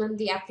available in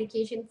the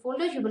application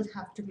folder, you will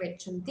have to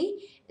mention the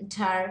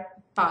entire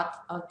path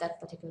of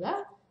that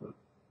particular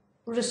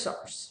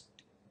resource.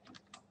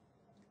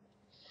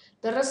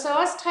 The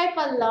resource type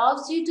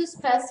allows you to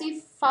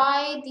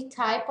specify the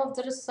type of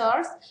the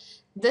resource.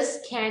 This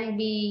can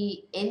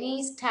be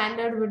any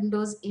standard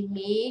Windows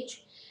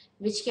image,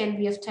 which can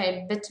be of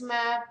type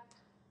bitmap,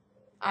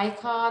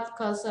 icon,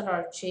 cursor,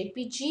 or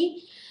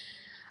JPG.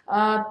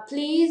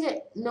 Please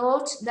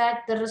note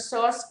that the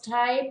resource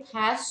type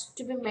has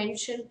to be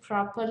mentioned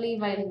properly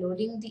while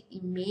loading the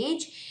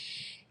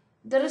image.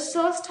 The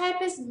resource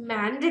type is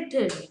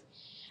mandatory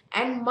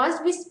and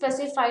must be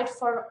specified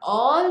for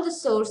all the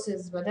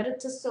sources, whether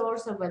it's a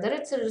source or whether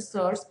it's a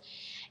resource.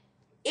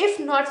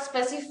 If not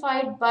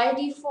specified, by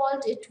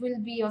default it will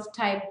be of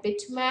type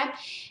bitmap,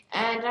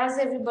 and as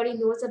everybody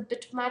knows, a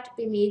bitmap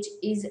image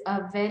is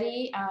a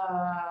very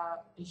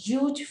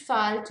huge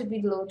file to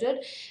be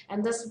loaded,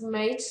 and this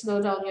might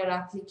slow down your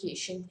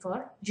application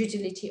for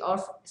utility,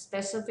 or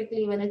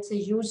specifically when it's a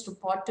huge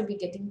report to be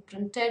getting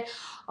printed,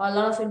 or a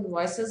lot of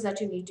invoices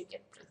that you need to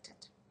get printed.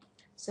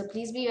 So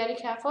please be very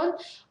careful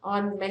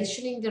on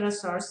mentioning the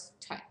resource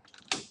type.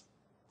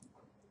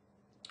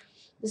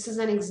 This is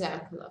an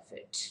example of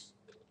it.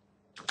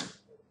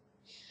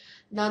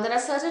 Now there are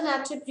certain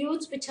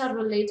attributes which are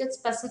related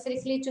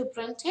specifically to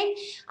printing,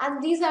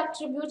 and these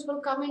attributes will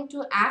come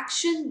into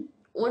action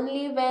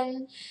only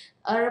when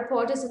a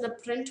report is in the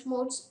print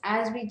mode.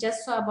 As we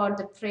just saw about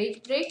the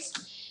page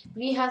breaks,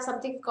 we have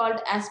something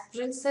called as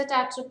print set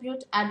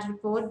attribute at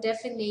report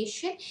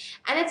definition,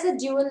 and it's a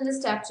dual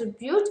list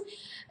attribute.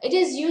 It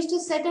is used to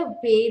set a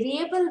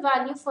variable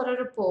value for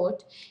a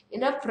report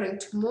in a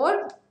print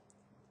mode,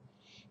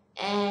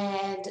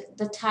 and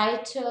the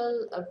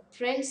title,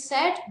 print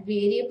set,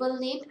 variable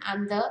name,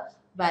 and the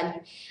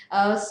value.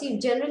 See,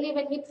 generally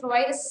when we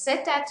provide a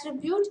set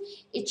attribute,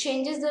 it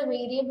changes the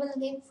variable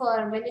name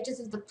for when it is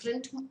in the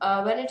print,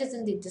 when it is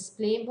in the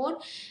display mode.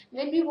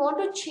 When we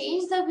want to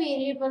change the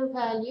variable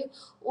value,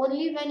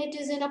 only when it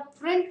is in a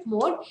print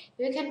mode,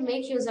 we can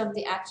make use of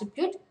the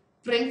attribute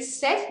print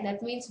set.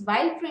 That means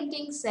while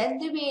printing, set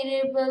the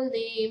variable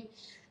name,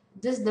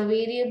 this the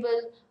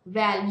variable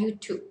value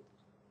too.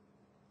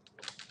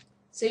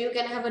 So you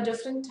can have a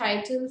different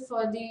title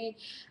for the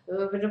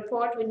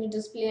report when you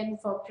display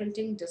and for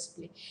printing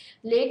display.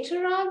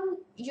 Later on,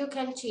 you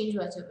can change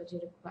whatever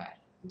you require.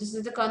 This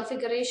is the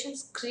configuration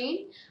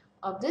screen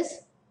of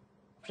this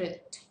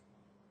print.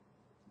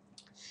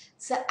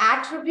 So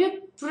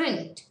attribute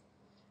print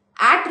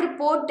at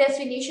report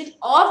definition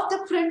of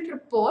the print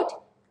report.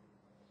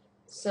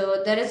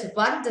 So there is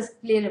one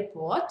display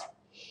report.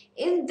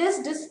 In this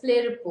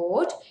display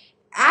report,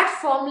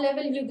 at form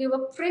level, you give a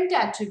print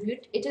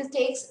attribute. It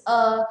takes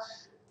a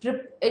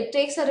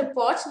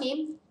report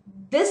name.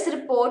 This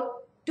report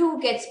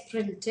 2 gets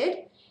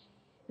printed.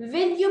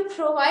 When you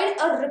provide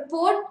a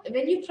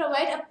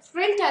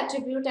print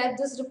attribute at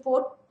this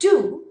report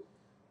 2,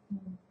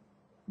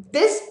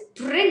 this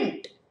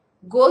print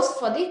goes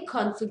for the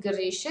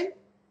configuration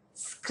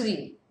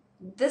screen.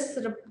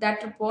 That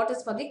report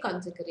is for the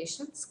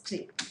configuration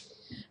screen.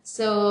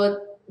 So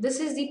this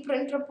is the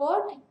print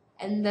report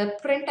and the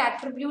print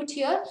attribute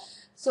here.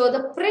 So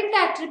the print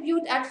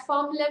attribute at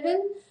form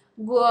level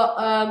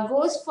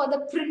goes for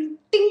the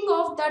printing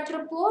of that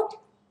report,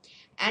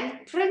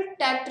 and print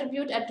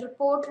attribute at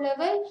report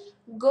level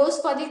goes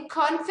for the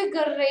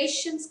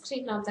configuration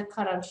screen of the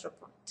current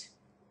report.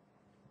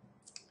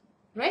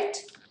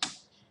 Right?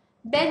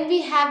 Then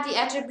we have the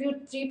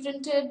attribute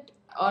pre-printed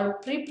or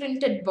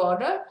pre-printed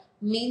border,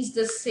 means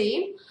the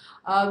same,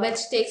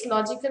 which takes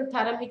logical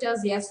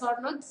parameters yes or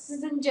no. This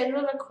is in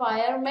general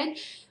requirement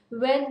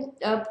when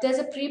there's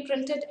a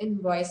pre-printed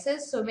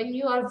invoices. So when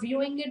you are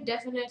viewing it,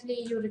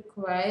 definitely you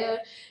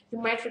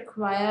might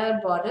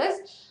require borders.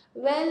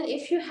 Well,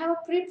 if you have a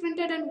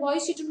pre-printed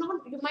invoice, you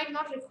might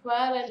not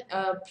require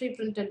a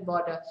pre-printed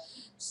border.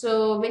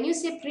 So when you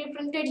say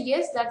pre-printed,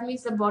 yes, that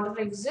means the border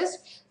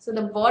exists. So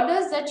the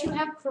borders that you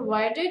have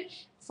provided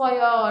for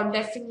your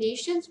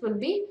definitions will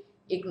be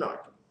ignored.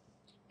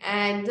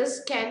 And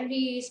this can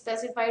be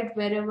specified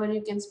wherever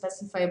you can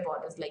specify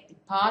borders, like the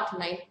path,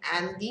 line,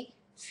 and the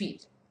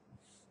field.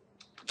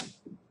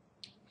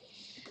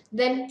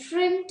 Then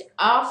print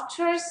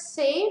after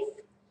save.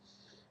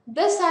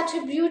 This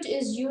attribute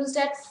is used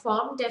at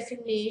form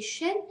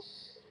definition,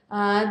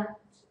 whether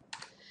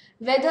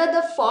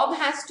the form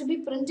has to be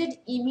printed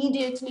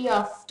immediately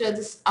after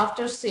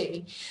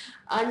saving.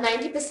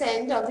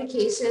 90% of the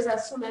cases,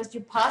 as soon as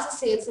you pass a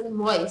sales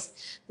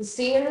invoice, the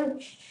sale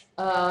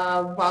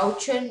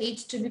voucher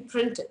needs to be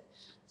printed.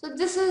 So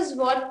this is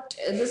what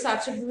this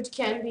attribute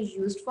can be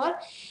used for.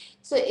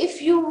 So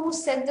if you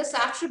set this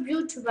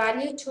attribute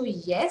value to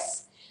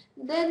yes,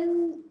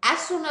 then as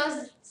soon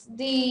as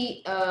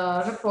the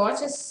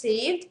report is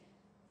saved,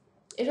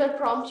 it will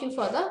prompt you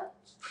for the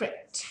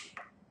print.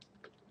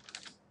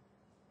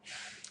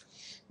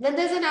 Then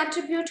there's an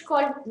attribute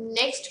called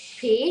next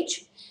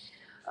page.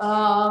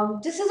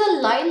 This is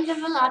a line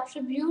level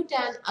attribute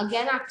and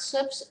again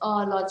accepts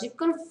a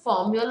logical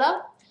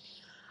formula.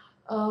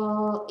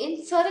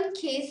 In certain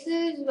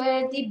cases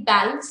where the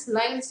balance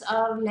lines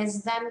are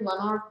less than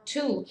 1 or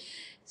 2,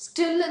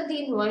 still in the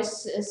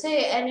invoice,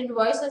 say an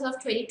invoice is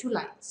of 22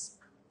 lines.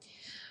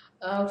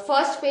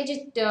 First page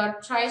it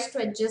tries to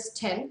adjust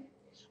 10,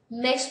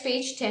 next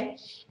page 10,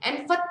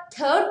 and for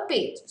third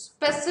page,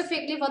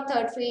 specifically for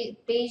third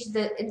page,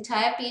 the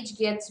entire page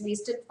gets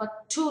wasted for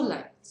 2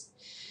 lines.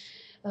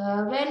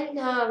 When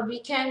we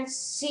can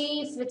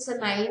see if it's a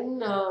 9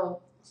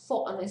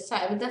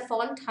 with the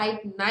font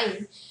height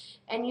 9,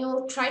 and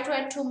you try to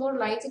add 2 more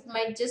lines, it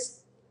might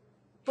just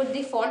put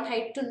the font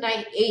height to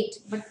 8,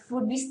 but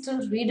would be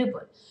still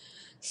readable.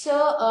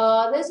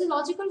 So there's a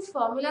logical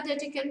formula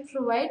that you can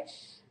provide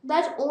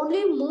that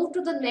only move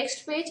to the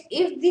next page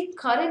if the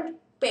current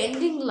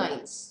pending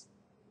lines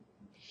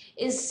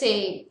is,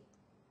 say,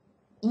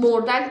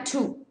 more than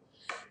 2.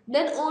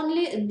 Then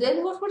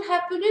what would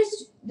happen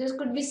is this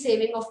could be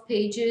saving of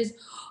pages,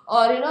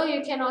 or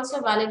you can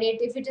also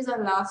validate if it is a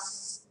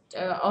last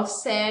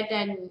offset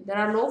and there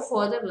are no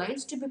further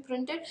lines to be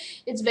printed.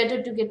 It's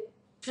better to get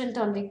print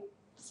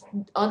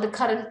on the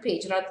current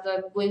page rather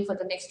than going for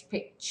the next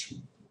page.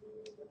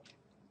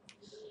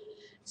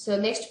 So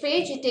next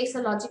page, it takes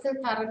a logical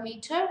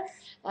parameter.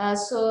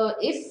 So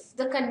if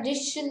the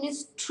condition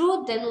is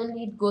true, then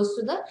only it goes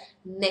to the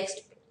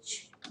next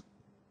page.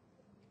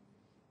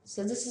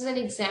 So this is an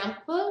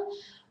example.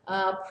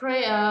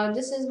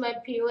 This is my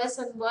POS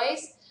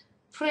invoice.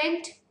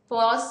 Print,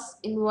 pause,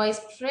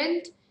 invoice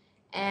print,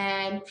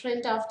 and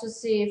print after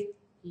save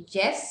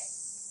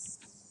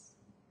yes.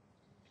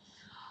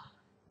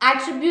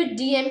 Attribute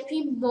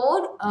DMP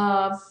mode.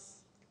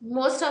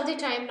 Most of the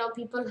time now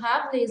people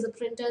have laser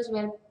printers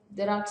where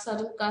there are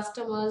certain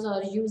customers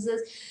or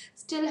users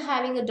still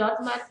having a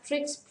dot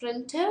matrix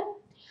printer.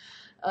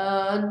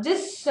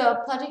 This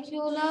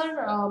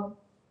particular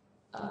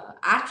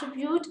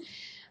attribute,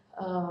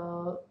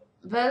 well,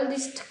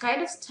 this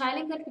kind of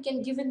styling that we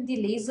can give in the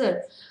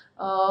laser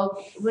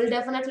will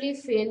definitely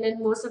fail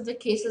in most of the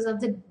cases of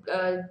the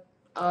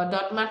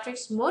dot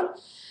matrix mode.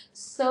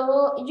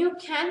 So you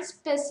can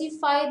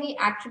specify the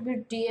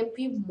attribute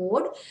DMP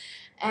mode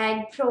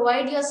and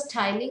provide your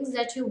stylings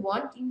that you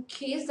want in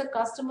case the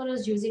customer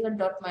is using a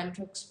dot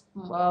matrix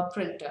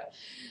printer.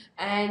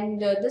 And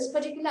this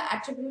particular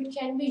attribute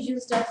can be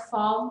used as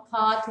form,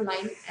 path,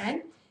 line,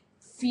 and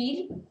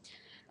field.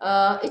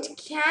 It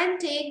can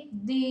take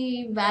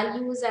the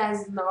values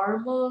as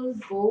normal,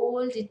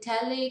 bold,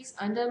 italics,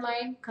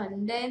 underlined,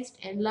 condensed,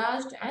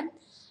 enlarged, and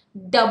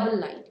double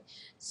lined.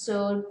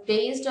 So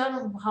based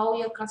on how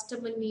your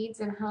customer needs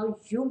and how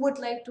you would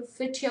like to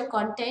fit your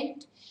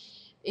content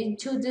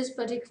into this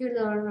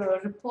particular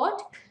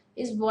report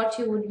is what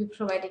you would be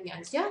providing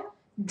as your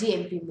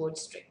DMP mode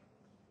string.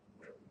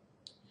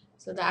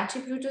 So the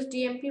attribute is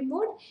DMP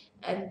mode,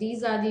 and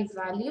these are the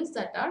values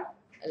that are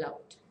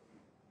allowed.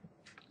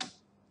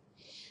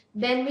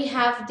 Then we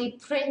have the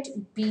print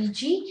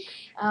BG.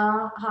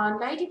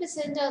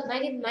 90% or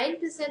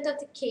 99% of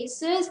the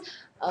cases,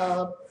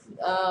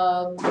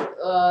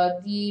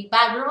 the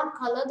background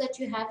color that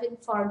you have in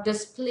for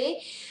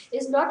display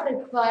is not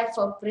required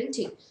for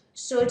printing,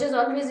 so it is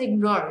always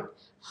ignored.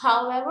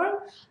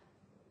 However,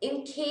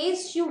 in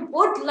case you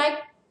would like,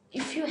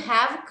 if you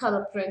have a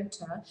color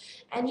printer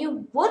and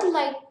you would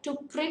like to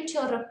print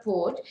your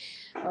report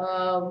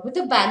with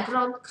the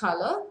background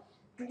color,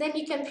 then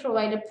you can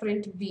provide a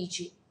print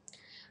BG.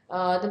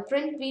 The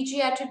print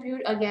BG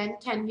attribute again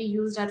can be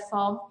used at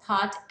form,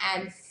 path,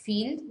 and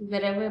field.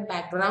 Wherever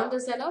background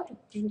is allowed,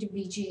 print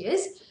BG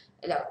is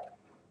allowed.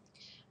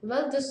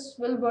 Well, this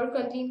will work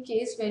only in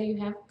case where you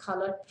have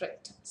colored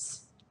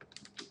printers.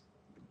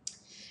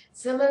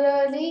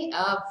 Similarly,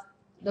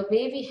 the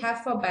way we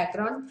have for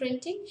background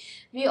printing,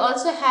 we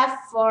also have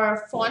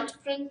for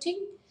font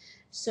printing.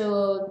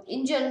 So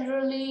in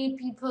generally,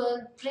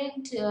 people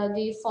print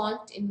the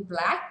font in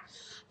black.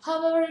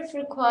 However, if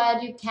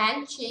required, you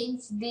can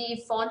change the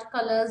font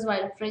colors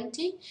while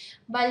printing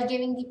by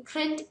giving the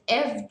print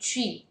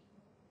FG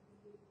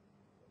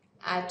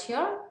at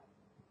your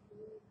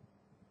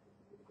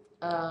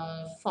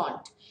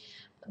font.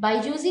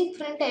 By using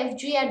print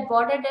FG at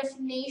border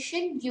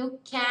definition, you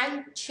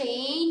can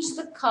change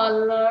the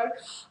color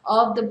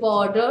of the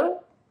border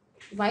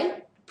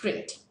while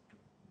printing.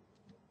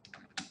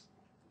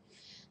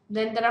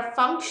 Then there are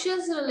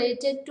functions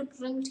related to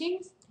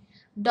printing.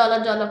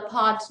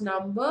 $part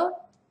number.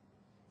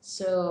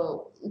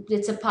 So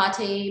it's a part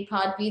A,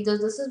 part B.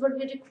 This is what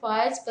we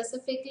require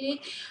specifically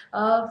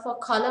for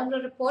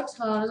columnar reports,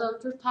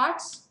 horizontal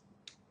parts.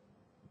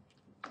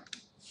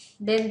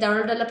 Then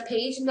dollar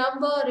page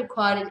number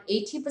required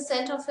in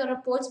 80% of your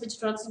reports,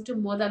 which runs into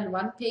more than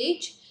one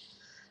page.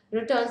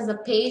 Returns the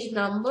page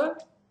number,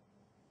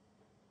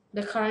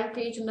 the current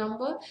page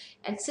number,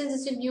 and since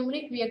it's a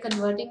numeric, we are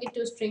converting it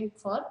to string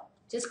for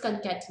just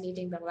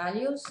concatenating the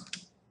values.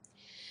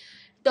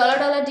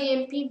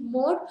 $DMP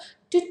mode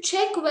to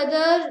check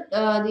whether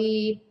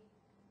the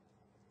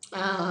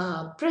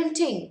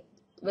printing,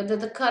 whether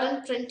the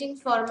current printing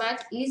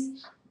format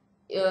is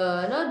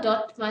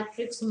dot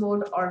matrix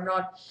mode or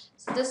not.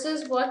 So this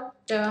is what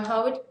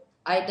how it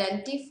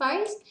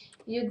identifies.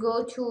 You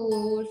go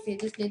to say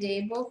this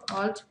daybook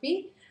alt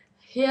p.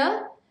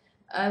 Here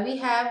we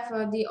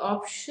have the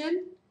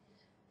option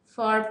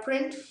for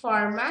print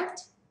format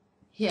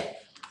here.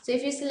 So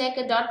if you select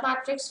a dot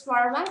matrix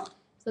format,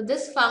 so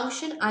this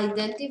function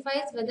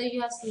identifies whether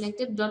you have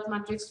selected dot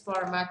matrix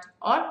format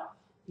or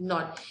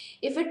not.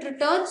 If it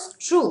returns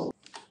true,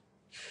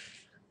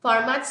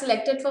 format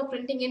selected for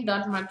printing in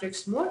dot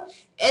matrix mode,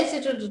 else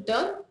it will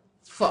return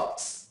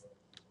false.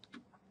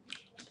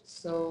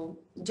 So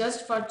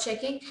just for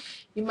checking,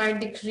 you might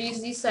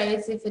decrease the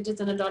size if it is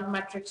in a dot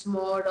matrix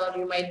mode, or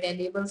you might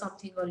enable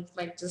something, or you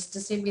might just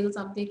disable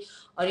something,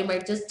 or you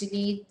might just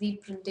delete the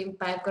printing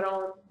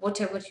background,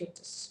 whatever it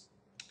is.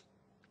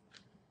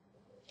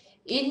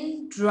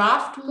 In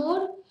draft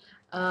mode,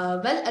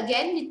 well,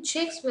 again it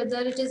checks whether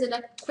it is in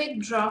a quick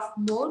draft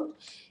mode.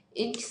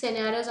 In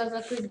scenarios of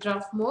the quick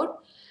draft mode,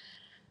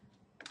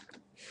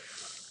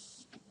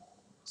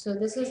 so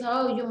this is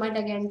how you might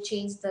again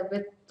change the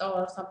width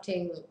or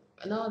something,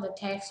 the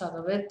text or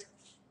the width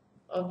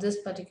of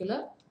this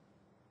particular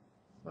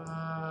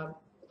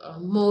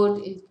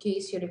mode in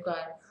case you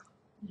require,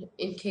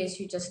 in case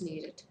you just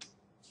need it.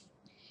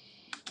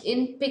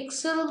 In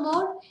pixel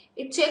mode,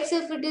 it checks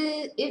if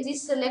the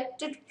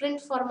selected print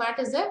format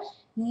is a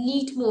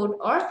neat mode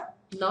or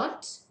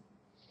not.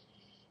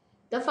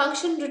 The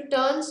function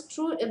returns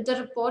true if the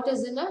report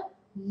is in a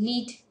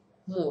neat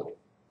mode.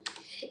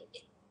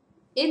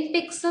 In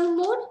pixel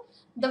mode,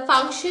 the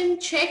function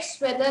checks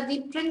whether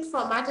the print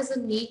format is a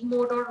neat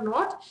mode or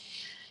not.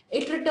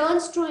 It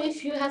returns true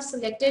if you have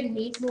selected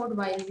neat mode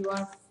while you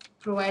are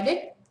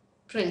provided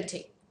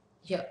printing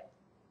here.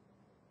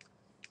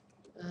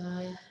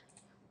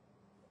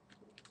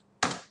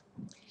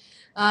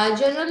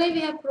 Generally, we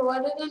have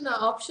provided an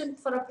option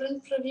for a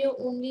print preview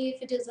only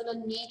if it is in a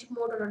neat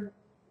mode or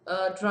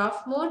a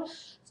draft mode.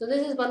 So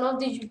this is one of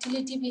the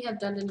utility we have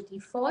done in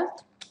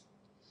default.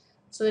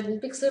 So in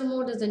pixel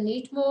mode is a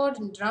neat mode,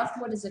 in draft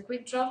mode is a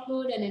quick draft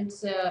mode, and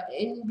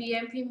in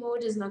BMP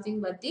mode is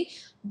nothing but the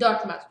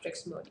dot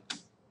matrix mode.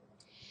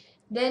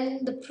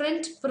 Then the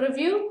print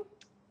preview.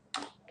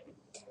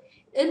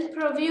 In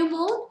preview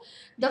mode,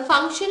 the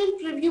function in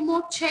preview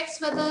mode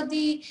checks whether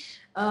the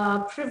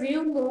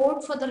preview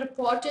mode for the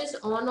report is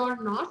on or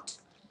not.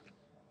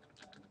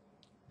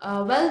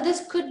 Well,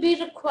 this could be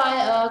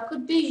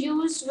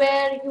used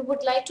where you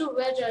would like to,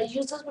 where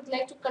users would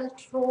like to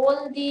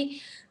control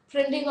the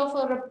printing of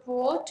a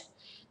report.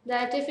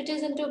 That if it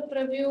is into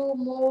preview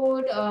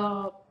mode,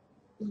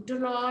 do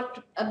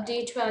not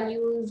update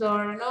values,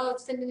 or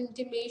send an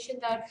intimation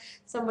that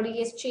somebody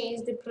has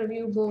changed the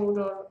preview mode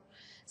or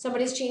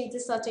somebody's changed the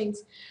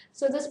settings.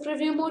 So this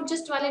preview mode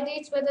just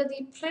validates whether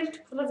the print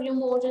preview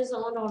mode is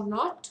on or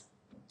not.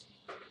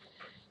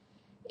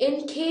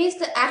 In case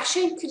the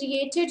action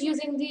created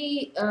using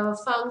the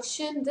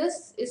function,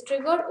 this is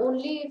triggered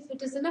only if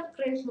it is in a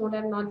print mode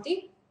and not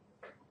the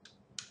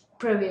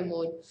preview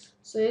mode.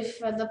 So if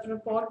the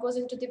report goes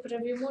into the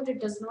preview mode, it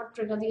does not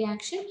trigger the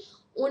action.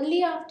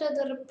 Only after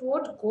the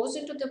report goes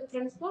into the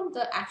print mode,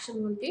 the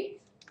action will be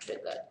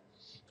triggered.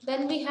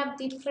 Then we have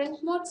the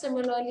print mode.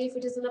 Similarly, if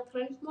it is in a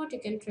print mode, you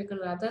can trigger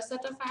another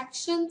set of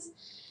actions.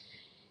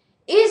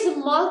 Is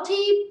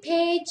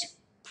multi-page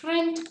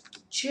print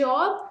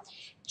job?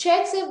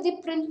 Checks if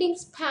the printing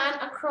span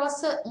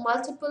across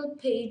multiple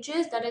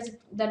pages,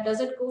 that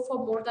does it go for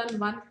more than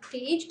one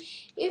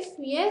page. If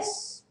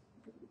yes,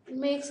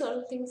 make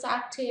certain things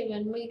active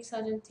and make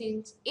certain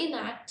things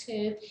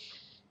inactive.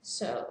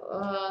 So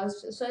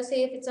so I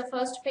say if it's a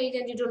first page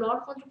and you do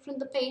not want to print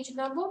the page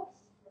number,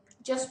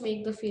 just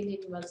make the field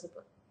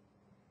invisible.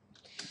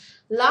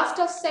 Last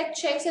of set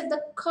checks if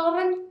the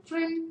current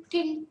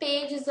printing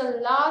page is the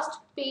last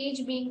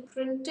page being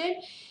printed.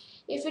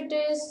 If it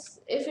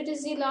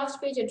is the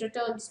last page, it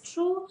returns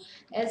true,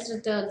 else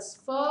returns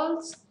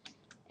false.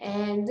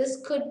 And this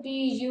could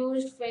be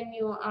used when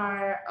you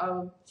are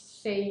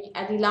say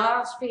at the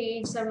last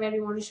page somewhere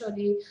you want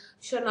to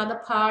show another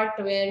part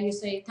where you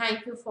say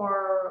thank you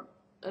for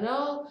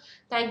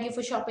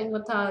shopping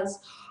with us.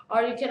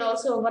 Or you can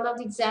also, one of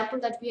the example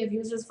that we have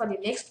used is for the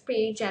next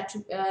page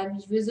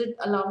we use it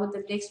along with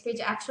the next page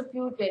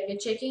attribute, where we're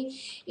checking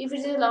if it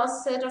is the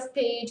last set of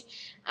page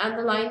and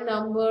the line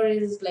number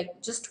is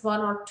like just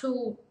 1 or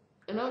 2,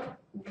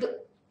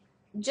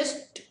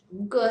 just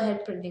go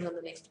ahead printing on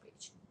the next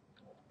page.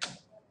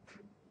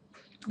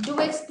 Do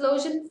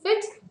explosion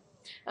fit?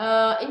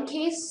 In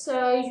case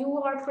you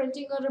are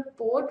printing a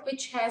report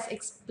which has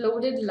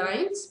exploded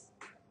lines,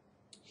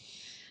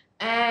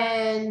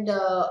 and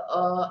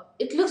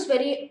it looks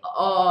very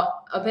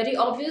a very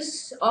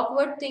obvious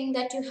awkward thing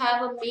that you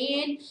have a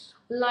main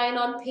line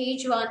on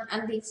page 1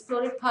 and the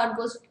exploded part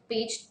goes to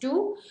page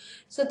 2.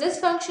 So this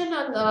function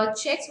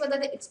checks whether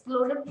the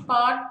exploded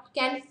part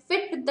can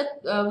fit with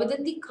the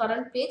within the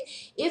current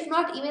page. If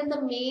not, even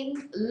the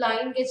main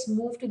line gets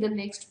moved to the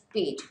next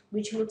page,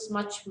 which looks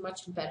much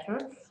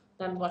better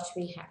than what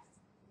we have.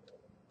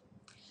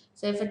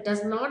 So if it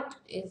does not,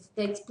 if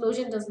the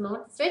explosion does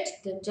not fit,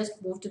 then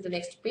just move to the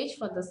next page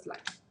for this line.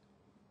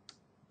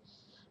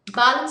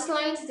 Balance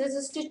lines, this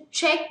is to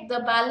check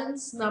the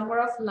balance number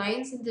of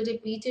lines in the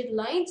repeated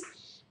lines,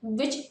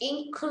 which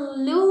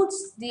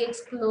includes the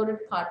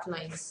exploded part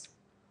lines.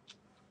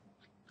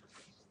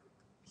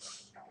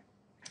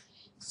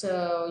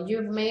 So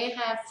you may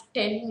have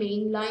 10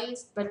 main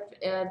lines, but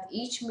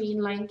each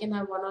main line can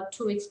have 1 or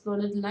 2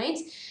 exploded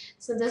lines.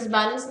 So this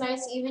balance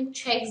lines even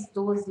checks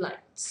those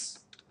lines.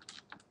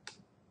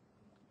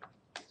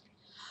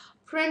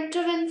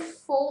 Printer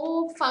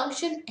info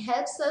function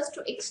helps us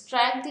to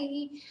extract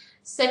the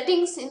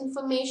settings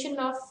information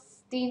of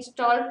the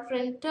installed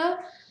printer.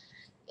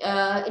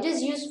 It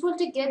is useful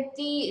to get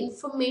the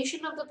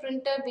information of the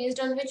printer based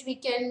on which we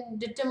can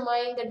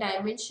determine the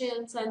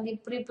dimensions and the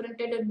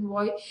pre-printed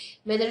invoice,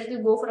 whether it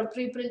will go for a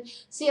pre-print.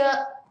 See,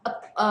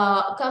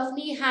 a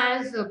company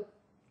has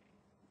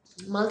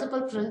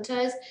multiple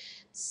printers.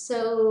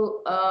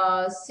 So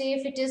say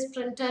if it is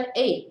printer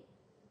A,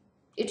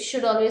 it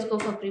should always go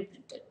for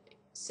pre-printed.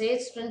 Say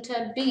it's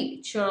printer B,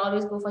 it should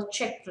always go for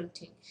check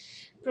printing.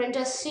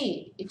 Printer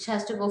C, it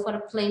has to go for a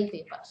plain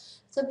paper.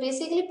 So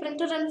basically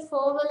printer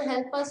info will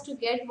help us to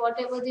get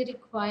whatever the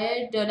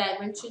required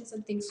dimensions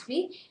and things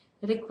we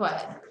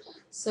require.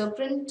 So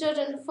printer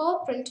info,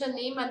 printer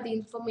name and the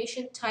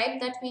information type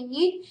that we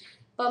need.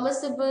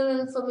 Permissible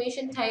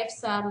information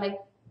types are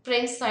like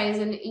print size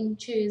in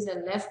inches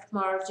and left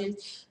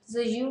margins.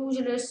 The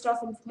usual list of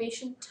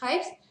information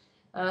types.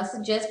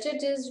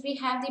 Suggested is we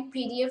have the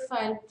PDF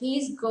file.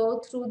 Please go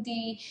through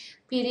the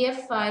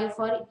PDF file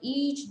for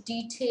each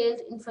detailed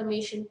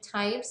information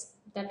types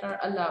that are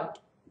allowed.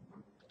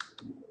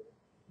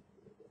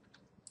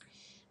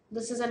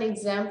 This is an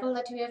example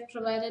that we have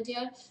provided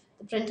here.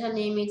 The printer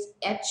name is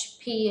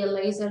HP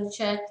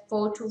LaserJet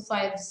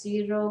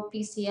 4250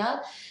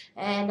 PCL,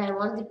 and I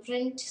want the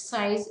print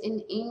size in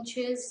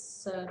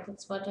inches.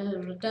 That's what I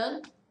have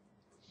written.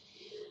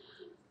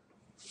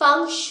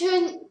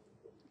 Function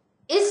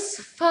is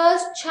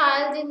first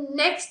child in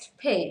next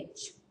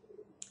page.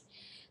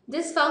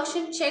 This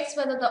function checks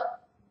whether the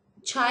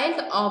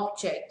child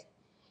object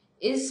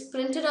is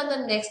printed on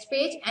the next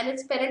page and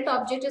its parent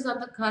object is on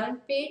the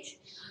current page,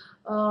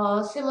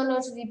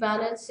 similar to the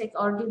balance check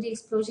or do the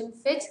explosion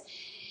fits.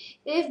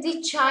 If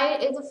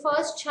the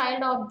first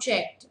child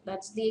object,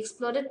 that's the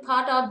exploded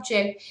part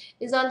object,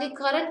 is on the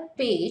current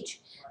page,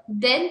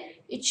 then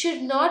it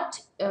should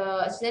not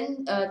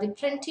the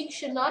printing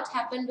should not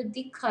happen with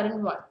the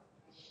current one.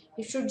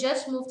 You should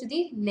just move to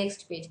the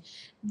next page.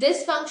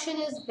 This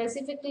function is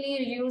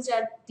specifically used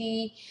at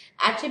the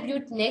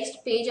attribute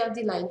next page of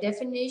the line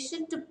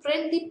definition to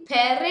print the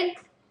parent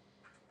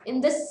in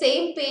the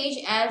same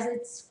page as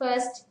its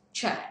first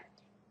child.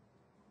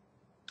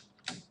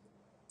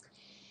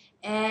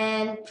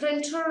 And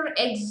printer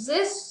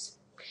exists.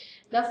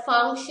 The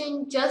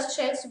function just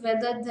checks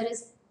whether there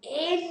is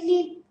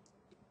any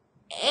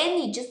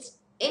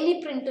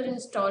printer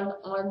installed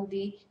on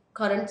the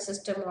current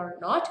system or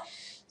not.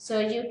 So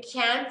you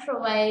can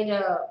provide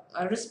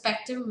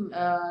respective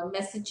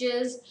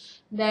messages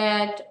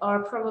that,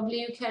 or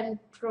probably you can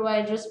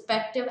provide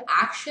respective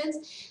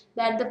actions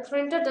that the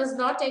printer does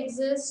not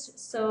exist.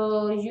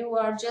 So you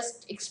are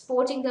just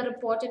exporting the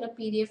report in a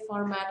PDF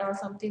format or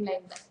something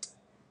like that.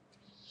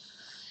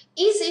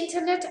 Is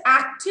internet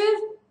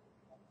active?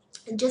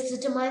 Just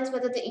determines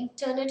whether the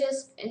internet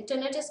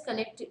is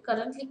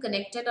currently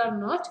connected or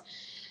not.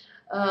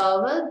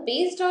 Well,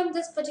 based on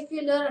this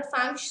particular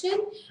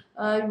function,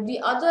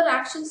 the other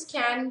actions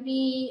can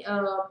be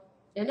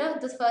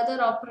the further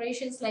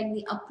operations like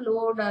the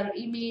upload or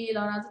email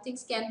or other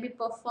things can be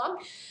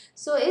performed.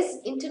 So is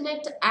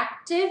internet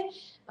active?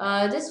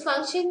 This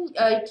function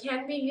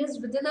can be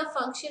used within a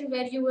function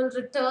where you will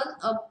return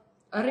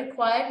a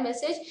required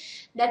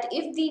message that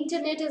if the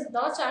internet is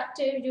not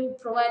active, you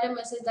provide a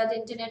message that the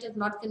internet is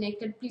not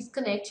connected, please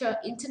connect your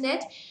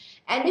internet,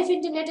 and if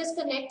internet is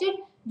connected,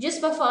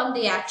 just perform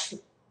the action.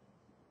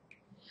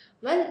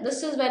 Well,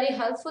 this is very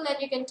helpful, and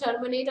you can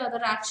terminate other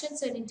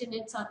actions when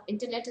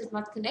internet is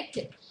not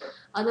connected.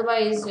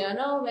 Otherwise,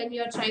 when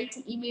you are trying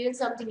to email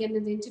something and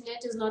the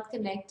internet is not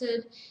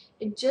connected,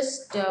 it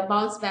just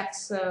bounce back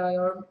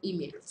your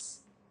emails.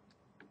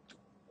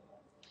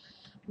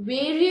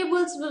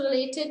 Variables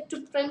related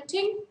to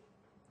printing.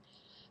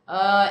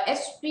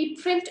 SP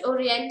print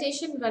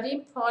orientation, very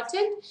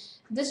important.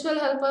 This will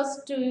help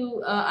us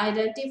to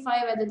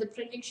identify whether the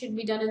printing should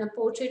be done in a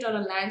portrait or a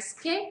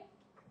landscape.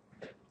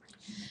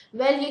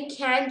 Well, you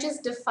can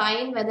just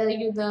define whether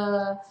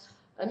the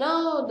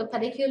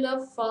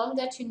particular form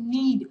that you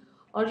need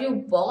or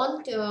you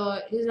want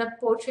is a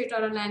portrait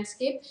or a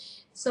landscape.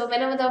 So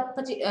whenever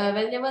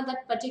whenever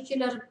that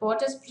particular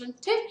report is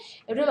printed,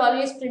 it will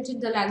always print in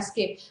the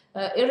landscape,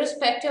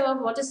 irrespective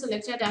of what is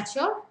selected at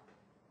your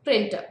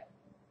printer.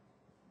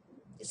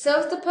 It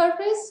serves the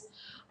purpose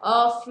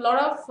of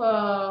lot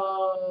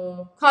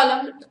of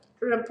column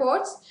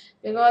reports,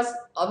 because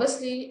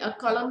obviously a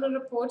columnar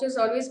report is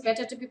always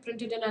better to be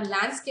printed in a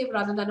landscape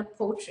rather than a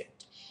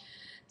portrait.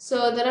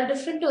 So there are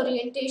different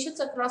orientations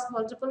across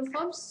multiple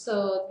forms.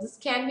 So this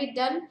can be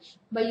done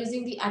by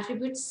using the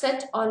attribute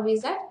set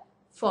always at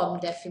form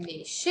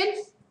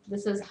definition.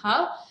 This is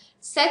how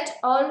set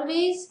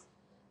always,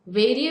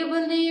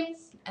 variable name,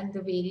 and the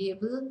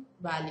variable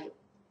value.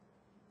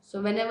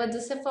 So whenever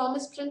this form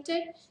is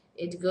printed,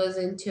 it goes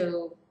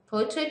into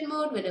portrait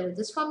mode. Whenever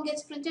this form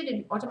gets printed,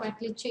 it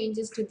automatically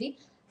changes to the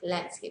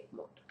landscape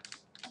mode.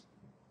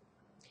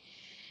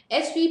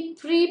 SV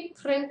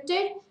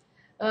pre-printed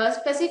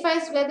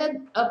specifies whether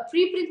a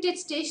pre-printed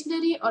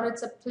stationery or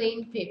it's a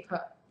plain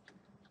paper.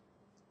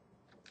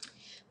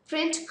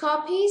 Print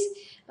copies,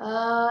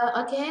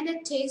 again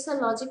it takes a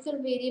logical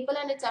variable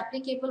and it's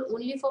applicable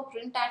only for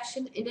print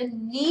action in a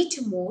neat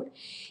mode.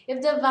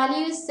 If the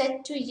value is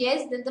set to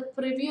yes, then the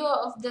preview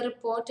of the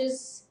report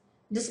is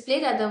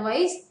displayed,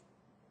 otherwise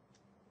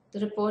the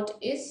report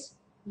is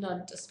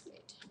not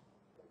displayed.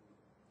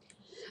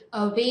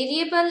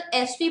 Variable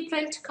SV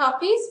print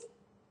copies.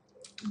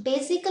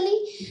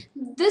 Basically,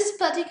 this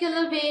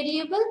particular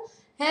variable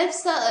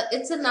helps,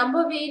 it's a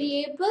number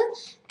variable,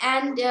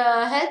 and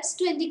helps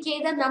to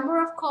indicate the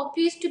number of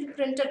copies to be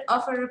printed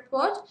of a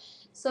report.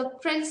 So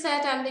print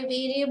set and the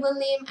variable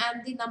name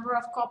and the number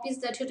of copies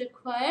that you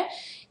require.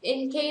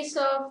 In case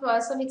of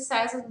some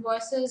excise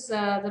invoices,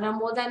 there are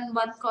more than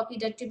one copy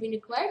that to be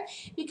required,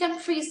 you can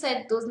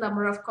preset those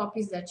number of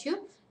copies that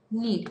you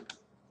need.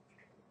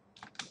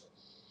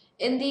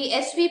 In the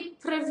SV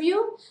preview,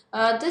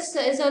 this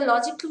is a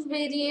logical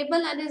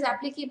variable and is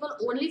applicable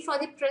only for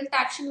the print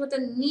action with a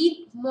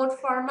neat mode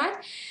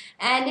format.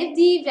 And if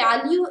the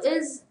value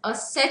is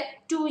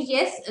set to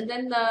yes,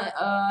 then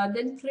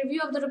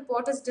preview of the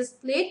report is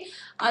displayed.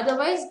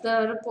 Otherwise,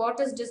 the report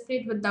is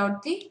displayed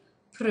without the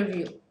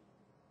preview.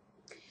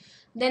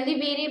 Then the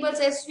variables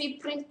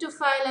SV print to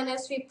file and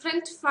SV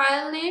print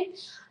file name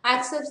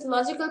accepts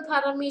logical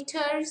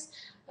parameters.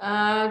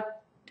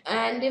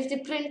 And if the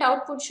print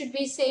output should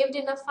be saved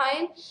in a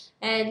file,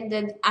 and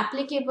then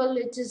applicable,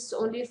 it is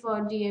only for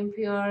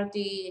DMP or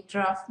the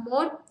draft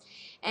mode.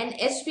 And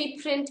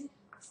SV print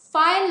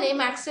file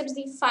name accepts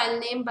the file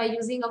name by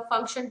using a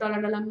function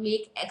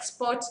 $make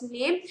export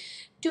name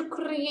to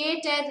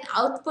create an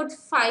output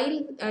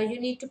file. You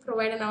need to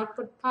provide an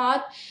output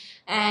path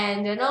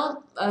and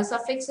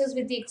suffixes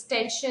with the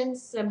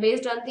extensions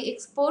based on the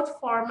export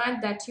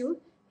format that you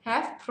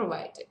have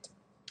provided.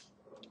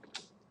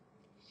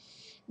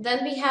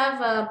 Then we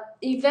have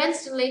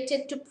events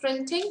related to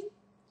printing.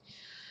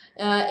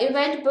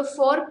 Event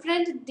before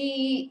print.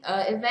 The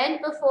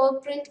event before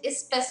print is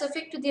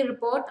specific to the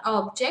report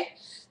object,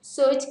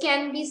 so it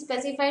can be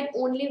specified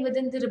only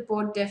within the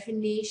report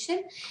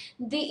definition.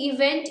 The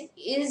event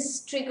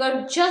is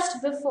triggered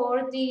just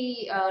before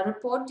the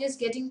report is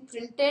getting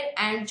printed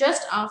and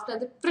just after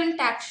the print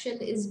action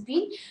is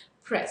being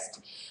pressed.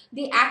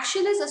 The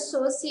action is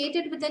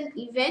associated with an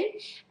event,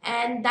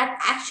 and that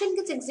action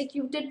gets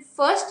executed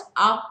first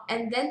up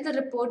and then the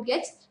report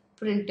gets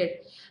printed.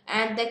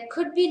 And there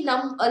could be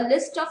a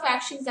list of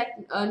actions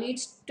that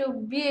needs to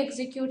be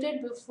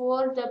executed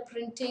before the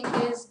printing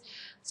is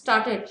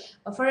started.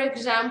 For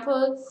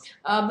example,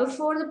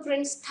 before the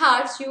print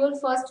starts, you will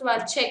first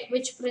check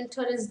which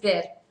printer is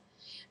there,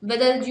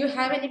 whether you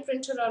have any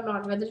printer or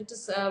not, whether it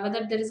is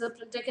whether there is a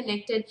printer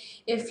connected.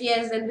 If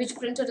yes, then which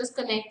printer is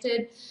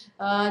connected.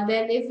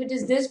 Then if it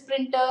is this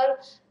printer,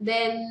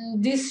 then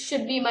this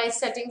should be my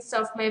settings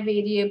of my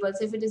variables.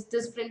 If it is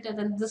this printer,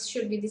 then this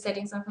should be the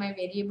settings of my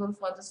variable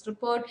for this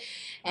report.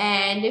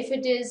 And if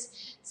it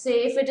is,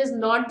 say, if it is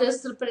not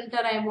this printer,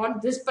 I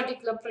want this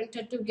particular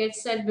printer to get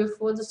set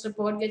before this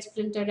report gets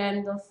printed,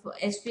 and the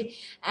SP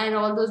and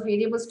all those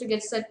variables to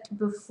get set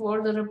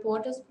before the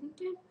report is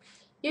printed.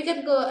 You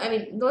can go, I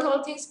mean, those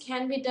all things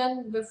can be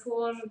done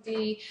before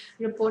the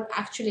report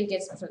actually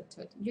gets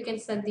printed. You can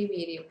set the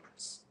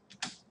variables.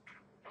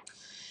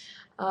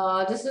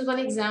 This is one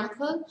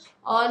example.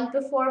 On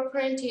before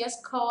print,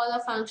 yes, call a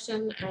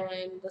function,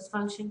 and this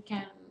function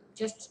can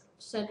just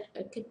set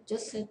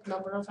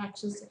number of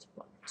actions that you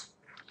want.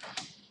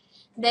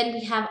 Then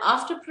we have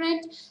after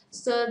print.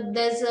 So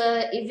there's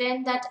a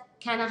event that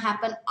can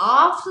happen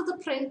after the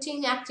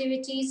printing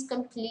activity is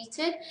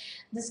completed.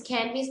 This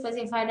can be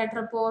specified at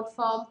report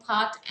form,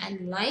 part,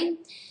 and line.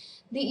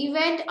 The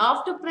event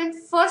after print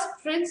first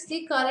prints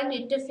the current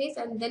interface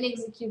and then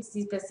executes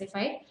the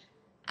specified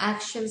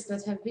actions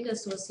that have been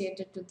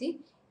associated to the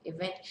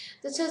event.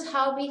 This is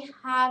how we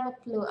have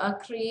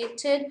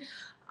created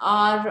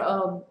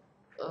our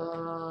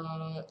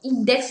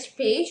indexed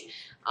page.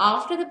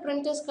 After the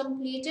print is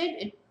completed,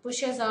 it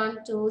pushes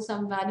on to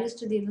some values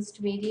to the list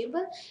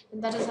variable,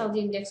 and that is how the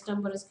index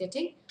number is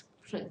getting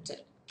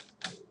printed.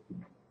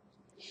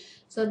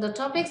 So the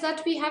topics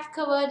that we have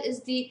covered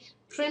is the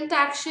print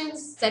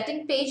actions,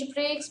 setting page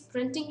breaks,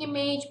 printing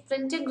image,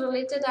 printing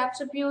related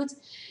attributes,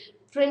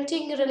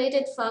 printing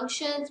related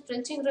functions,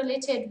 printing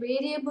related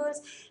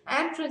variables,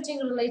 and printing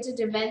related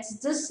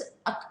events. This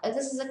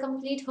is a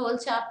complete whole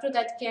chapter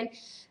that can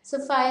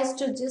suffice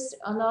to just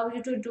allow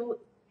you to do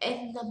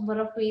any number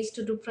of ways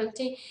to do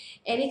printing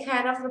any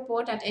kind of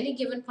report at any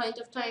given point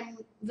of time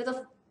with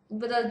a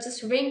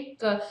just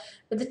wink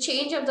with the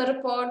change of the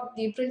report.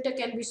 The printer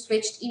can be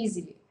switched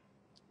easily.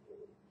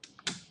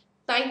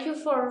 Thank you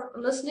for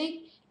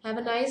listening. Have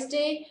a nice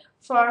day.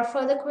 For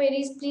further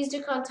queries, please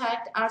do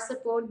contact our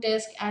support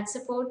desk at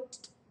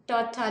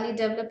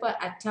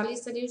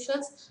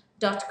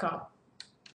support.tallydeveloper@tallysolutions.com.